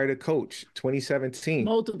 We hired a coach, 2017.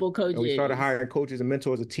 Multiple coaches. And we started hiring coaches and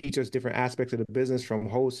mentors to teach us different aspects of the business, from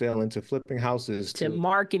wholesaling to flipping houses to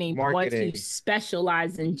marketing. Once you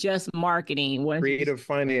specialize in just marketing. Creative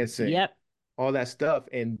financing. Yep. All that stuff.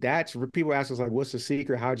 And that's where people ask us, like, what's the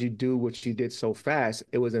secret? How'd you do what you did so fast?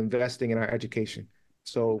 It was investing in our education.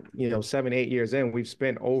 So, 7, 8 years in, we've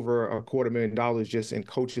spent over $250,000 just in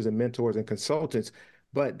coaches and mentors and consultants,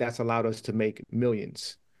 but that's allowed us to make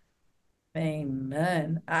millions.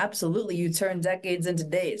 Amen. Absolutely. You turn decades into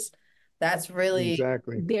days. That's really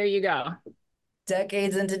exactly. There you go.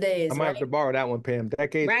 Decades into days. I might have to borrow that one, Pam.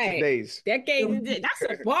 Decades into days. Decades into days.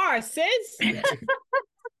 That's a bar, sis.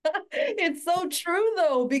 It's so true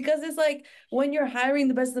though, because it's like when you're hiring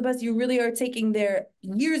the best of the best, you really are taking their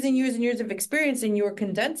years and years and years of experience and you're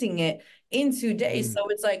condensing it into days. So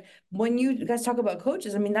it's like when you guys talk about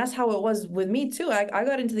coaches, I mean, that's how it was with me too. I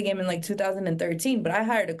got into the game in like 2013, but I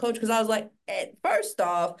hired a coach because I was like, first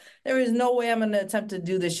off, there is no way I'm going to attempt to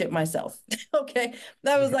do this shit myself. Okay.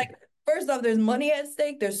 That was like, first off, there's money at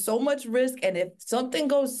stake. There's so much risk. And if something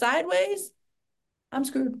goes sideways, I'm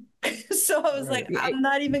screwed. So I was like, I'm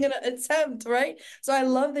not even going to attempt, right? So I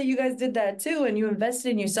love that you guys did that too. And you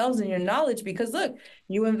invested in yourselves and your knowledge, because look,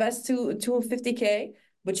 you invest to $50K,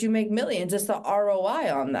 but you make millions. It's the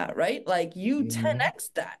ROI on that, right? Like you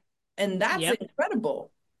 10x that. And that's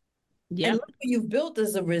incredible. Yeah. And look what you've built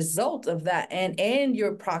as a result of that and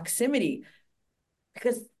your proximity,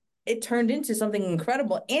 because it turned into something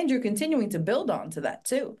incredible, and you're continuing to build on to that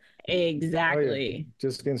too. Exactly. Oh, yeah.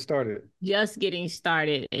 Just getting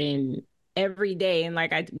started. And every day, and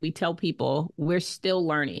like we tell people, we're still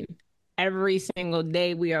learning. Every single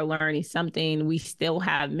day we are learning something. We still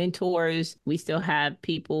have mentors. We still have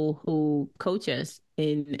people who coach us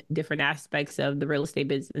in different aspects of the real estate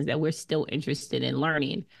business that we're still interested in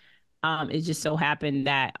learning. It just so happened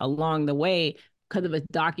that along the way, because of us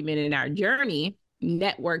documenting our journey,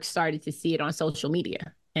 networks started to see it on social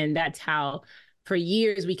media. And that's how for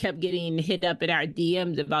years we kept getting hit up in our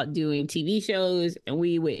DMs about doing TV shows, and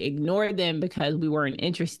we would ignore them because we weren't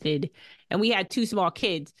interested. And we had 2 small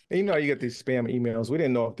kids. And you get these spam emails. We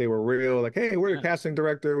didn't know if they were real. Like, hey, we're the casting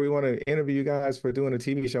director. We want to interview you guys for doing a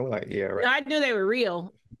TV show. We're like, yeah, right. No, I knew they were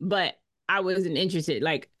real, but I wasn't interested.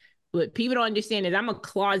 Like, what people don't understand is I'm a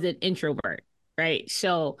closet introvert, right?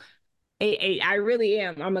 So I really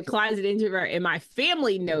am. I'm a closet introvert, and my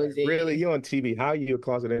family knows it. Really? You're on TV. How are you a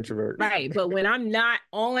closet introvert? Right. But when I'm not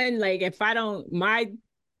on, like, if I don't, my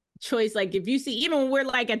choice, like, if you see, even when we're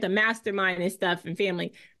like at the mastermind and stuff and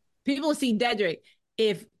family, people see Dedric.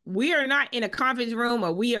 If we are not in a conference room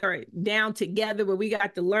or we are down together where we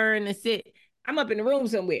got to learn and sit, I'm up in the room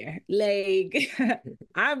somewhere. Like,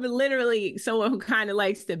 I'm literally someone who kind of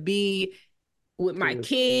likes to be with my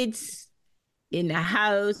kids in the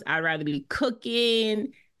house. I'd rather be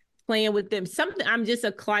cooking, playing with them. I'm just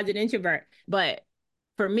a closet introvert. But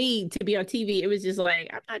for me to be on TV, it was just like,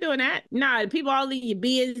 I'm not doing that. Nah, people all in your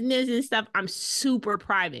business and stuff. I'm super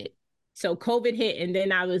private. So COVID hit, and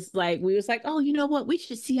then we was like, oh, you know what? We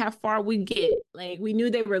should see how far we get. Like, we knew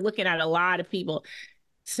they were looking at a lot of people.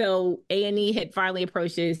 So A&E had finally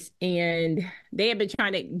approached us, and they had been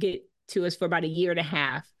trying to get to us for about a year and a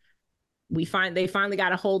half. They finally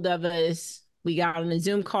got a hold of us. We got on a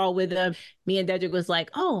Zoom call with them. Me and Dedric was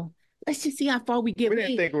like, oh, let's just see how far we get. We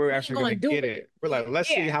didn't think we were actually going to get it. We're like, let's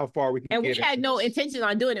see how far we can get it. And we had no intention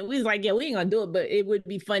on doing it. We was like, yeah, we ain't going to do it, but it would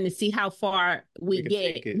be fun to see how far we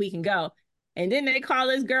can go. And then they call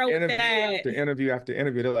this girl interview after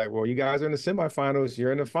interview. They're like, well, you guys are in the semifinals.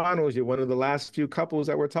 You're in the finals. You're one of the last few couples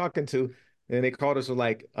that we're talking to. And they called us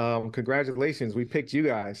like, congratulations, we picked you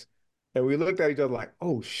guys. And we looked at each other like,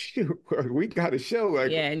 oh shoot, we got a show.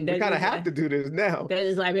 Like Yeah, and we that kind is of have to do this now. that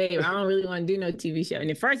is like, babe, I don't really want to do no TV show.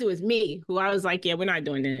 And at first it was me who I was like, yeah, we're not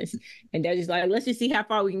doing this. And they're just like, let's just see how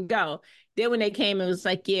far we can go. Then when they came, it was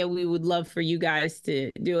like, yeah, we would love for you guys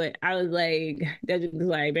to do it. I was like, that was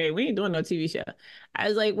like, babe, we ain't doing no TV show. I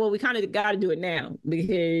was like, well, we kind of got to do it now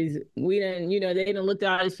because we didn't, they didn't look at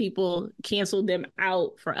all these people, canceled them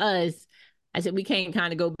out for us. I said, we can't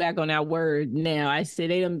kind of go back on our word now. I said,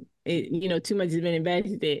 too much has been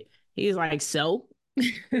invested. He's like, so?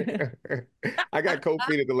 I got cold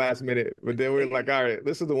feet at the last minute, but then we were like, all right,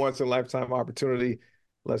 this is the once in a lifetime opportunity.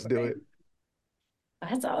 Let's do it.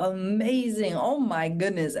 That's amazing. Oh my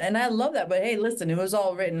goodness. And I love that. But hey, listen, it was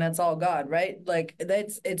all written. That's all God, right? Like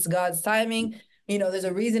it's God's timing. There's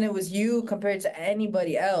a reason it was you compared to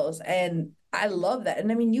anybody else. And I love that.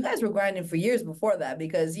 And I mean, you guys were grinding for years before that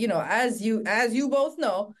because, as you both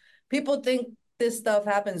know, people think this stuff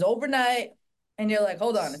happens overnight. And you're like,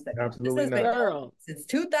 hold on a second. Absolutely This has been Girl. since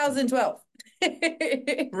 2012.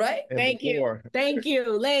 Right? And Thank before. you. Thank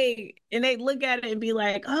you. Like, and they look at it and be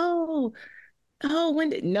like, oh, when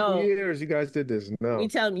did 2 no. years you guys did this. No. We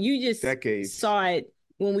tell them you just Decades. saw it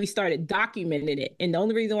when we started documenting it. And the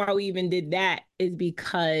only reason why we even did that is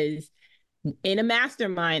because in a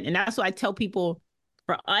mastermind, and that's why I tell people,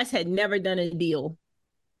 for us had never done a deal.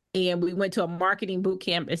 And we went to a marketing boot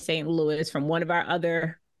camp in St. Louis from one of our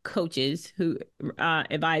other coaches who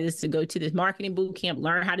advised us to go to this marketing boot camp,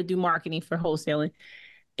 learn how to do marketing for wholesaling.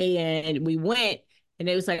 And we went, and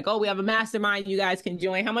it was like, oh, we have a mastermind. You guys can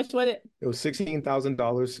join. How much was it? It was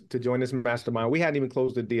 $16,000 to join this mastermind. We hadn't even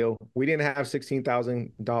closed the deal. We didn't have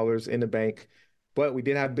 $16,000 in the bank, but we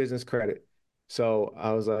did have business credit. So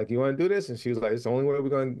I was like, you want to do this? And she was like, it's the only way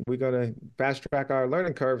we're gonna fast track our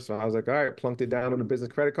learning curve. So I was like, all right, plunked it down on the business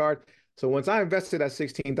credit card. So once I invested that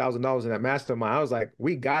 $16,000 in that mastermind, I was like,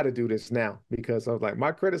 we got to do this now because I was like,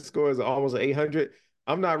 my credit score is almost 800.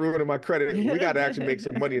 I'm not ruining my credit. We got to actually make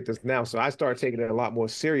some money at this now. So I started taking it a lot more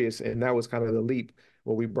serious. And that was kind of the leap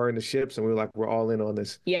where we burned the ships and we were like, we're all in on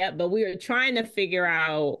this. Yeah, but we were trying to figure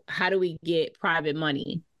out how do we get private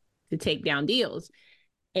money to take down deals.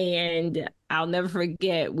 And I'll never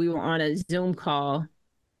forget, we were on a Zoom call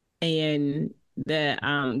and the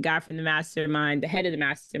guy from the mastermind, the head of the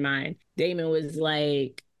mastermind, Damon, was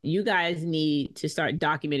like, you guys need to start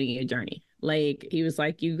documenting your journey. Like, he was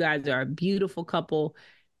like, you guys are a beautiful couple.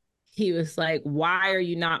 He was like, why are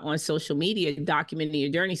you not on social media documenting your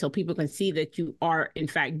journey so people can see that you are, in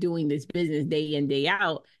fact, doing this business day in, day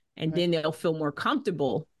out? And then they'll feel more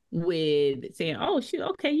comfortable with saying, oh, shoot,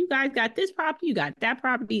 okay, you guys got this property, you got that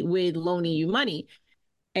property, with loaning you money.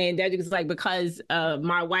 And that was like, because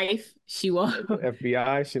my wife, she was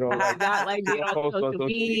FBI, she don't like be on social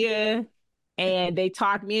media. And they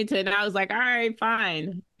talked me into it. And I was like, all right,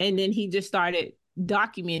 fine. And then he just started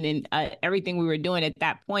documenting everything we were doing at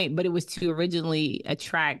that point. But it was to originally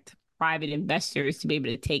attract private investors to be able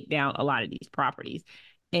to take down a lot of these properties.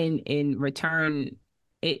 And in return,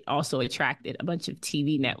 it also attracted a bunch of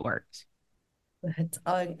TV networks.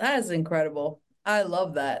 That's incredible. I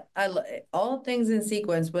love that. All things in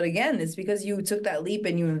sequence. But again, it's because you took that leap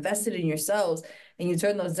and you invested in yourselves and you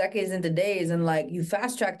turned those decades into days and like you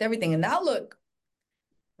fast tracked everything. And now look,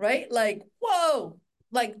 right? Like, whoa,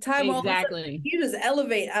 like time all of a sudden, you just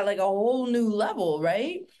elevate at like a whole new level,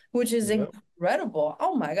 right? Which is incredible.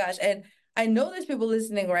 Oh my gosh. And I know there's people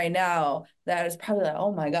listening right now that is probably like,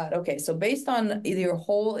 oh my God, okay. So based on your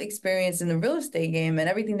whole experience in the real estate game and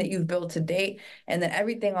everything that you've built to date, and then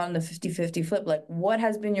everything on the 50-50 flip, like what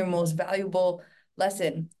has been your most valuable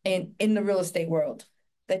lesson in the real estate world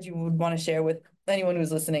that you would want to share with anyone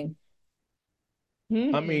who's listening?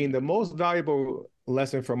 I mean, the most valuable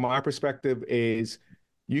lesson from my perspective is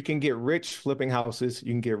you can get rich flipping houses,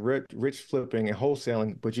 you can get rich flipping and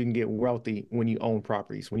wholesaling, but you can get wealthy when you own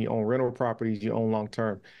properties. When you own rental properties, you own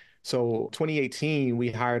long-term. So 2018, we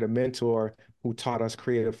hired a mentor who taught us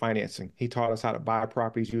creative financing. He taught us how to buy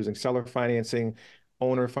properties using seller financing,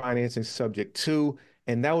 owner financing, subject to.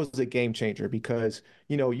 And that was a game changer because,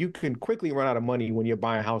 you can quickly run out of money when you're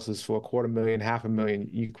buying houses for $250,000, $500,000.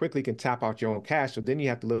 You quickly can tap out your own cash. So then you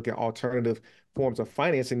have to look at alternative forms of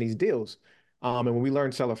financing these deals. And when we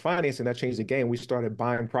learned seller financing, that changed the game. We started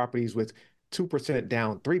buying properties with 2%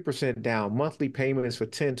 down, 3% down, monthly payments for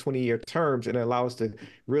 10, 20-year terms, and it allows us to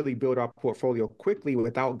really build our portfolio quickly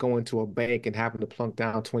without going to a bank and having to plunk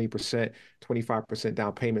down 20%, 25%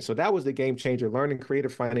 down payment. So that was the game changer. Learning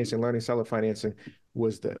creative financing, learning seller financing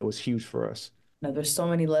was huge for us. No, there's so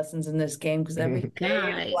many lessons in this game because every day is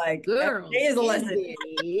God, like every girl, day is a lesson.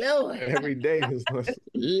 Lord, Every day is lesson.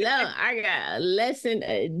 Lord, I got a lesson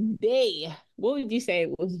a day. What would you say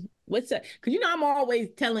was what's up? Because I'm always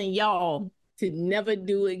telling y'all to never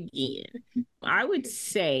do again. I would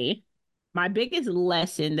say my biggest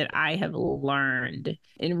lesson that I have learned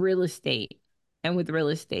in real estate and with real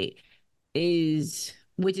estate is,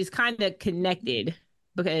 which is kind of connected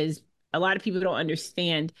because a lot of people don't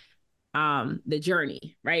understand the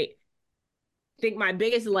journey, right? I think my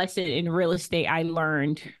biggest lesson in real estate I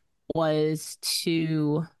learned was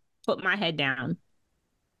to put my head down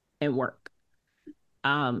and work.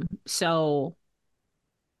 So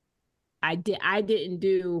I didn't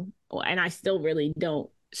do, and I still really don't,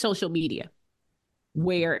 social media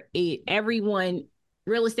where everyone,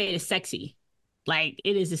 real estate is sexy. Like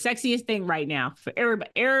it is the sexiest thing right now for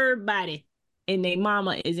everybody and their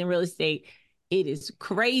mama is in real estate. It is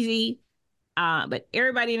crazy. But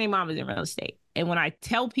everybody and their mama is in real estate. And when I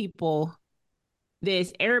tell people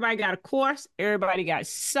this, everybody got a course, everybody got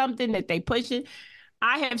something that they pushing.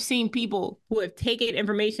 I have seen people who have taken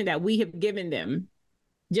information that we have given them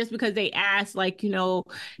just because they asked, like,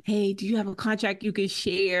 hey, do you have a contract you can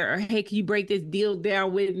share? Or hey, can you break this deal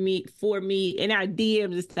down with me for me in our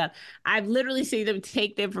DMs and stuff? I've literally seen them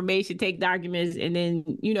take the information, take documents, and then,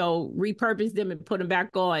 repurpose them and put them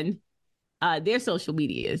back on their social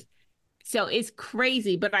medias. So it's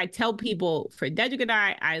crazy. But I tell people, for Dedric and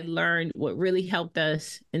I learned what really helped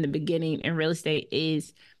us in the beginning in real estate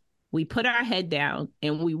is we put our head down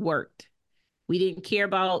and we worked. We didn't care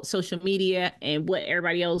about social media and what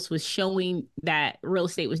everybody else was showing that real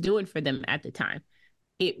estate was doing for them at the time.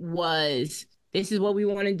 It was, this is what we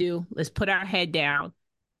want to do. Let's put our head down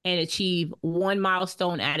and achieve one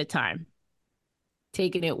milestone at a time,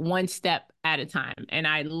 taking it one step at a time. And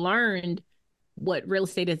I learned what real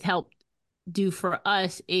estate has helped do for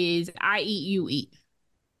us is I eat, you eat,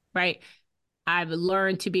 right? I've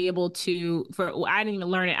learned to be able to, I didn't even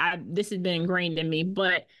learn it. This has been ingrained in me,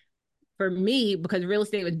 but for me, because real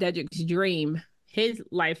estate was Dedric's dream, his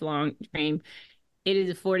lifelong dream, it has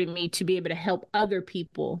afforded me to be able to help other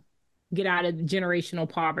people get out of generational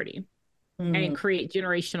poverty and create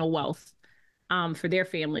generational wealth for their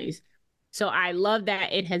families. So I love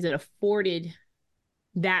that it has afforded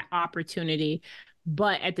that opportunity.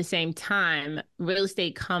 But at the same time, real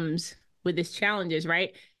estate comes with its challenges,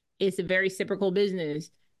 right? It's a very cyclical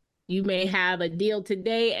business. You may have a deal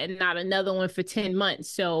today and not another one for 10 months.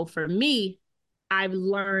 So for me, I've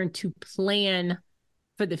learned to plan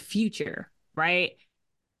for the future, right?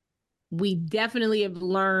 We definitely have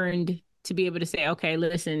learned to be able to say, okay,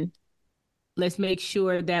 listen, let's make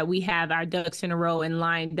sure that we have our ducks in a row and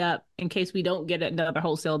lined up in case we don't get another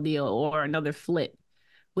wholesale deal or another flip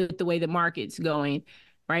with the way the market's going,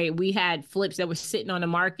 right? We had flips that were sitting on the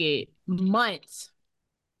market months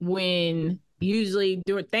when usually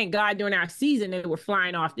thank God during our season, they were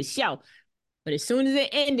flying off the shelf. But as soon as it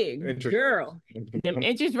ended, girl, them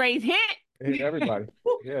interest rates hit. Everybody.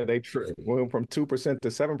 Yeah, they went from 2% to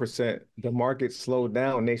 7%. The market slowed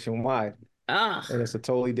down nationwide. And it's a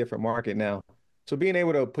totally different market now. So being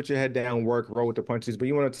able to put your head down, work, roll with the punches. But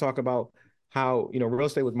you want to talk about how, real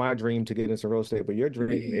estate was my dream to get into real estate, but your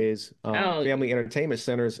dream is family entertainment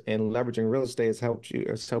centers, and leveraging real estate has helped you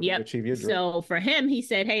achieve your dream. So for him, he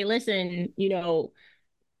said, hey, listen,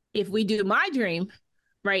 if we do my dream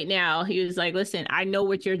right now, he was like, listen, I know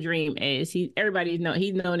what your dream is. He's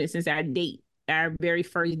known it since our very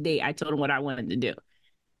first date. I told him what I wanted to do.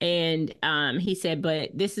 And he said, but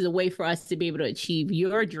this is a way for us to be able to achieve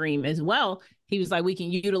your dream as well. He was like, we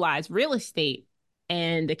can utilize real estate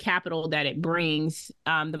and the capital that it brings,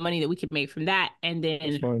 the money that we can make from that, and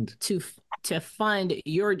then to fund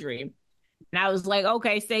your dream. And I was like,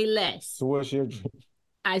 okay, say less. So what's your dream?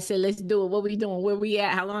 I said, let's do it. What we doing? Where we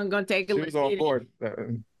at? How long gonna take? She was on board.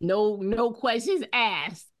 No questions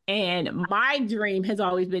asked. And my dream has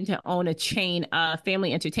always been to own a chain of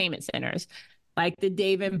family entertainment centers, like the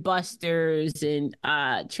Dave and Buster's and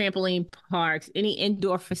trampoline parks, any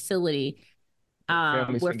indoor facility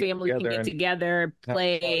where families can get together,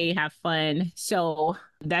 play, have fun. So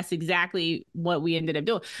that's exactly what we ended up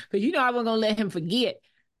doing. Because I wasn't gonna let him forget.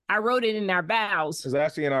 I wrote it in our vows. It was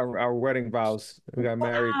actually in our wedding vows. We got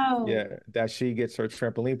married. Yeah, that she gets her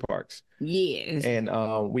trampoline parks. Yes. And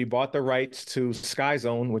we bought the rights to Sky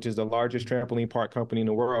Zone, which is the largest trampoline park company in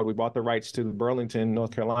the world. We bought the rights to Burlington,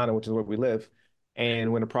 North Carolina, which is where we live.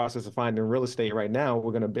 And we're in the process of finding real estate right now.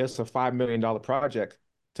 We're going to build a $5 million project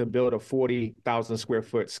to build a 40,000 square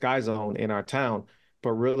foot Sky Zone in our town.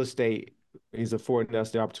 But real estate is affording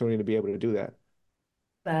us the opportunity to be able to do that.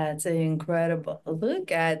 That's incredible.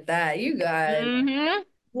 Look at that. You guys. Mm-hmm.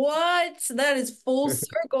 What? That is full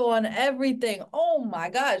circle on everything. Oh my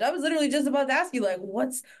gosh. I was literally just about to ask you, like,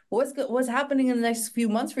 what's happening in the next few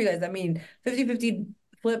months for you guys? I mean, 50/50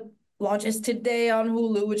 Flip launches today on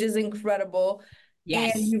Hulu, which is incredible.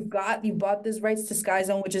 And Yes. you bought this rights to Sky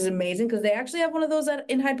Zone, which is amazing because they actually have one of those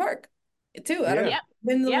in Hyde Park too. I don't know. Yeah, Yep.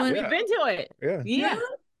 Been the Yep. one. We've been to it. yeah. Yeah. Yeah.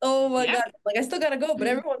 Oh my Yep. God. Like I still gotta go, but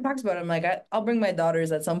everyone talks about it. I'm like, I'll bring my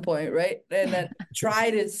daughters at some point, right? And then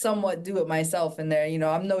try to somewhat do it myself in there.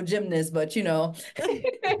 I'm no gymnast, but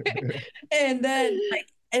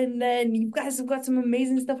and then you guys have got some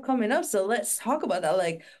amazing stuff coming up. So let's talk about that.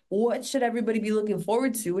 Like, what should everybody be looking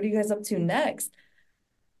forward to? What are you guys up to next?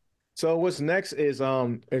 So what's next is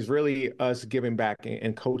really us giving back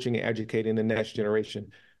and coaching and educating the next generation.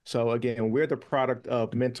 So again, we're the product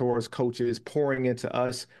of mentors, coaches pouring into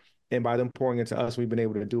us. And by them pouring into us, we've been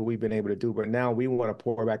able to do what we've been able to do. But now we want to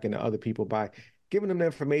pour back into other people by giving them the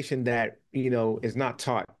information that, is not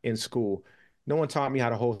taught in school. No one taught me how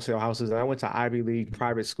to wholesale houses. I went to Ivy League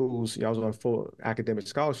private schools. I was on full academic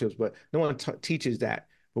scholarships, but no one teaches that.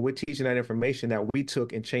 But we're teaching that information that we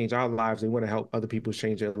took and changed our lives. And we want to help other people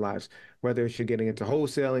change their lives, whether it's you're getting into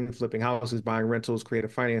wholesaling, flipping houses, buying rentals,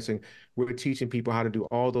 creative financing. We're teaching people how to do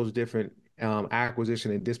all those different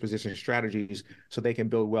acquisition and disposition strategies so they can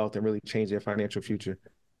build wealth and really change their financial future.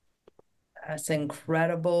 That's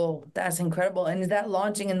incredible. That's incredible. And is that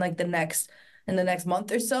launching in like the next month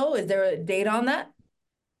or so? Is there a date on that?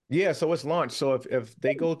 Yeah, so it's launched. So if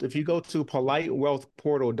you go to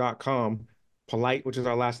politewealthportal.com, polite, which is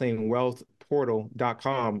our last name,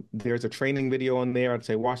 wealthportal.com, there's a training video on there. I'd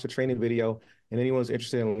say watch the training video. And anyone's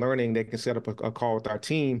interested in learning, they can set up a call with our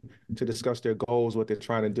team to discuss their goals, what they're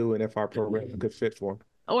trying to do, and if our program is a good fit for them.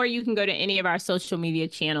 Or you can go to any of our social media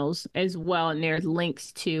channels as well. And there's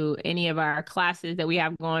links to any of our classes that we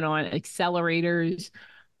have going on, accelerators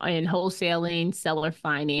in wholesaling, seller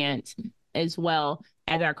finance, as well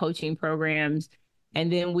as our coaching programs. And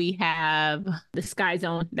then we have the Sky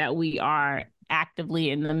Zone that we are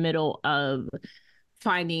actively in the middle of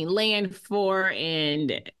finding land for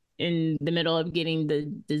and in the middle of getting the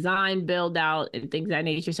design build out and things of that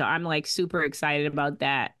nature. So I'm like super excited about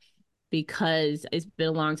that because it's been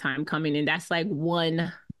a long time coming. And that's like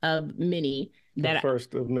one of many that The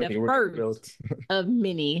first of many. the first of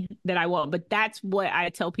many that I want. But that's what I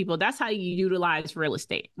tell people. That's how you utilize real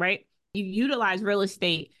estate, right? You utilize real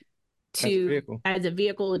estate as a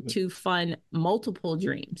vehicle to fund multiple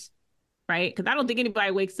dreams, right? Because I don't think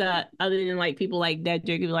anybody wakes up other than like people like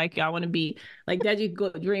Dedric, like I want to be like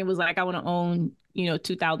Dedric dream was like I want to own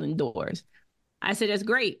 2,000 doors. I said that's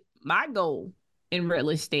great. My goal in real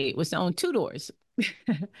estate was to own 2 doors,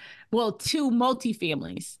 well, 2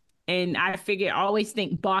 multifamilies. And I figured I always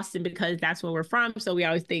think Boston because that's where we're from. So we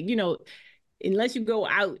always think, unless you go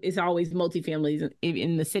out, it's always multifamilies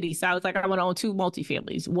in the city. So I was like, I want to own 2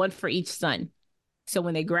 multifamilies, one for each son. So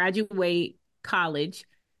when they graduate college,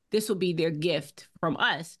 this will be their gift from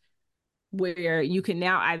us, where you can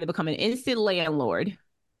now either become an instant landlord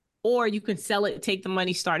or you can sell it, take the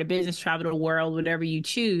money, start a business, travel the world, whatever you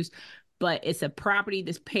choose. But it's a property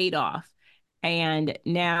that's paid off. And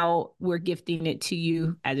now we're gifting it to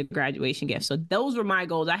you as a graduation gift. So those were my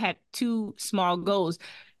goals. I had 2 small goals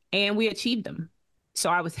and we achieved them.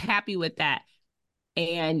 So I was happy with that.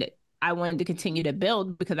 And I wanted to continue to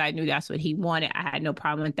build because I knew that's what he wanted. I had no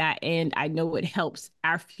problem with that. And I know it helps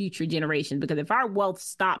our future generations because if our wealth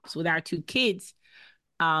stops with our 2 kids,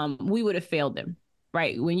 we would have failed them,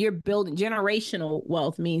 right? When you're building generational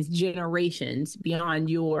wealth means generations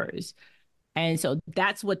beyond yours. And so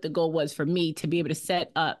that's what the goal was for me, to be able to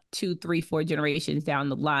set up 2, 3, 4 generations down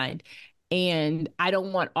the line. And I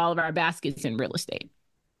don't want all of our baskets in real estate.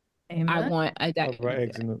 Amen. I want all of our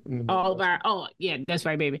eggs in the all of our, yeah, that's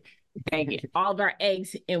right, baby. Thank you. All of our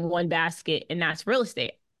eggs in one basket, and that's real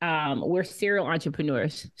estate. We're serial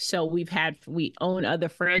entrepreneurs. So we own other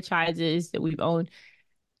franchises that we've owned.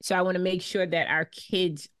 So I want to make sure that our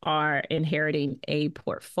kids are inheriting a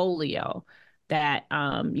portfolio that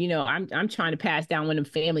I'm trying to pass down one of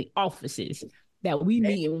them family offices that we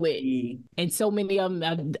meeting with. And so many of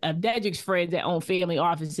them of Dedric's friends that own family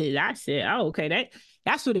offices. I said, oh, okay,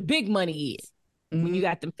 that's where the big money is. When you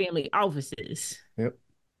got them family offices. Yep.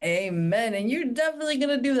 Amen. And you're definitely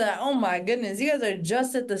going to do that. Oh my goodness. You guys are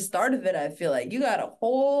just at the start of it. I feel like you got a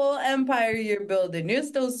whole empire you're building. You're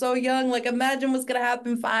still so young. Like imagine what's going to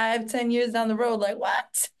happen 5, 10 years down the road. Like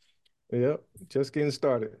what? Yep. Just getting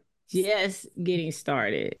started. Just getting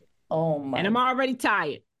started. Oh my. And I'm already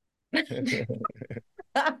tired.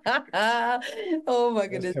 Oh my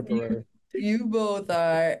goodness. You both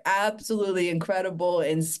are absolutely incredible,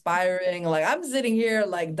 inspiring. Like I'm sitting here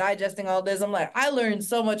like digesting all this. I'm like, I learned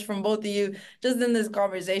so much from both of you just in this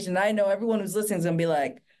conversation. I know everyone who's listening is gonna be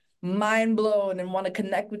like mind blown and want to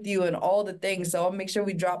connect with you and all the things. So I'll make sure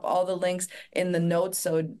we drop all the links in the notes.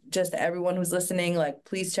 So just everyone who's listening, like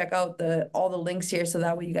please check out all the links here so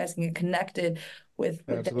that way you guys can get connected with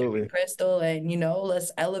Absolutely. Krystal, and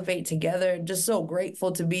let's elevate together. Just so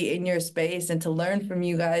grateful to be in your space and to learn from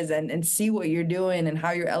you guys and see what you're doing and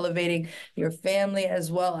how you're elevating your family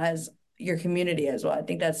as well as your community as well. I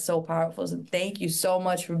think that's so powerful. So thank you so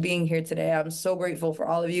much for being here today. I'm so grateful for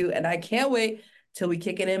all of you, and I can't wait till we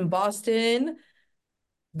kick it in Boston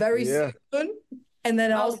very Yeah. soon, and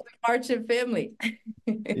then also March and family.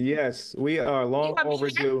 Yes, we are long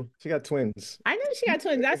overdue. She got twins. I know she got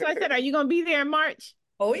twins. That's why I said, are you gonna be there in March?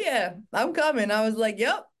 Oh yeah, I'm coming. I was like,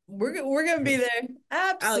 yep, we're gonna be there.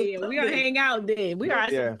 Absolutely. Oh yeah, we're gonna hang out then. We are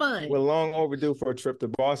some fun. We're long overdue for a trip to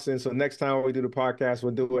Boston. So next time we do the podcast,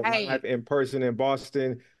 we'll do it live in person in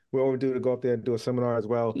Boston. We're overdue to go up there and do a seminar as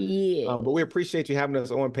well. Yeah. But we appreciate you having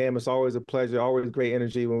us on, Pam. It's always a pleasure. Always great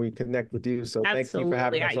energy when we connect with you. So thank you for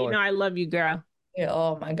having us on. You know, I love you, girl. Yeah,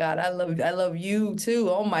 oh my God. I love you too.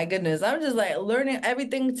 Oh my goodness. I'm just like learning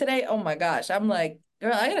everything today. Oh my gosh. I'm like,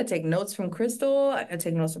 girl, I gotta take notes from Krystal. I gotta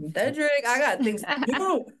take notes from Dedric. I got things to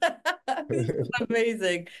do. This is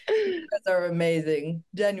amazing. You guys are amazing.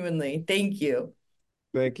 Genuinely. Thank you.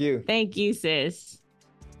 Thank you. Thank you, sis.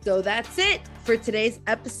 So that's it for today's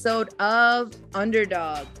episode of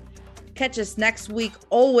Underdog. Catch us next week,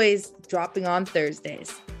 always dropping on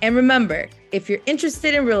Thursdays. And remember, if you're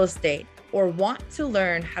interested in real estate or want to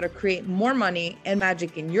learn how to create more money and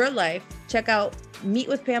magic in your life, check out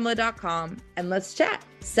meetwithpamela.com and let's chat.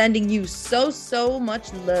 Sending you so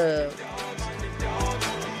much love.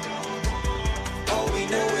 All we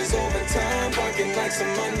know is overtime, barking like some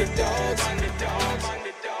underdogs.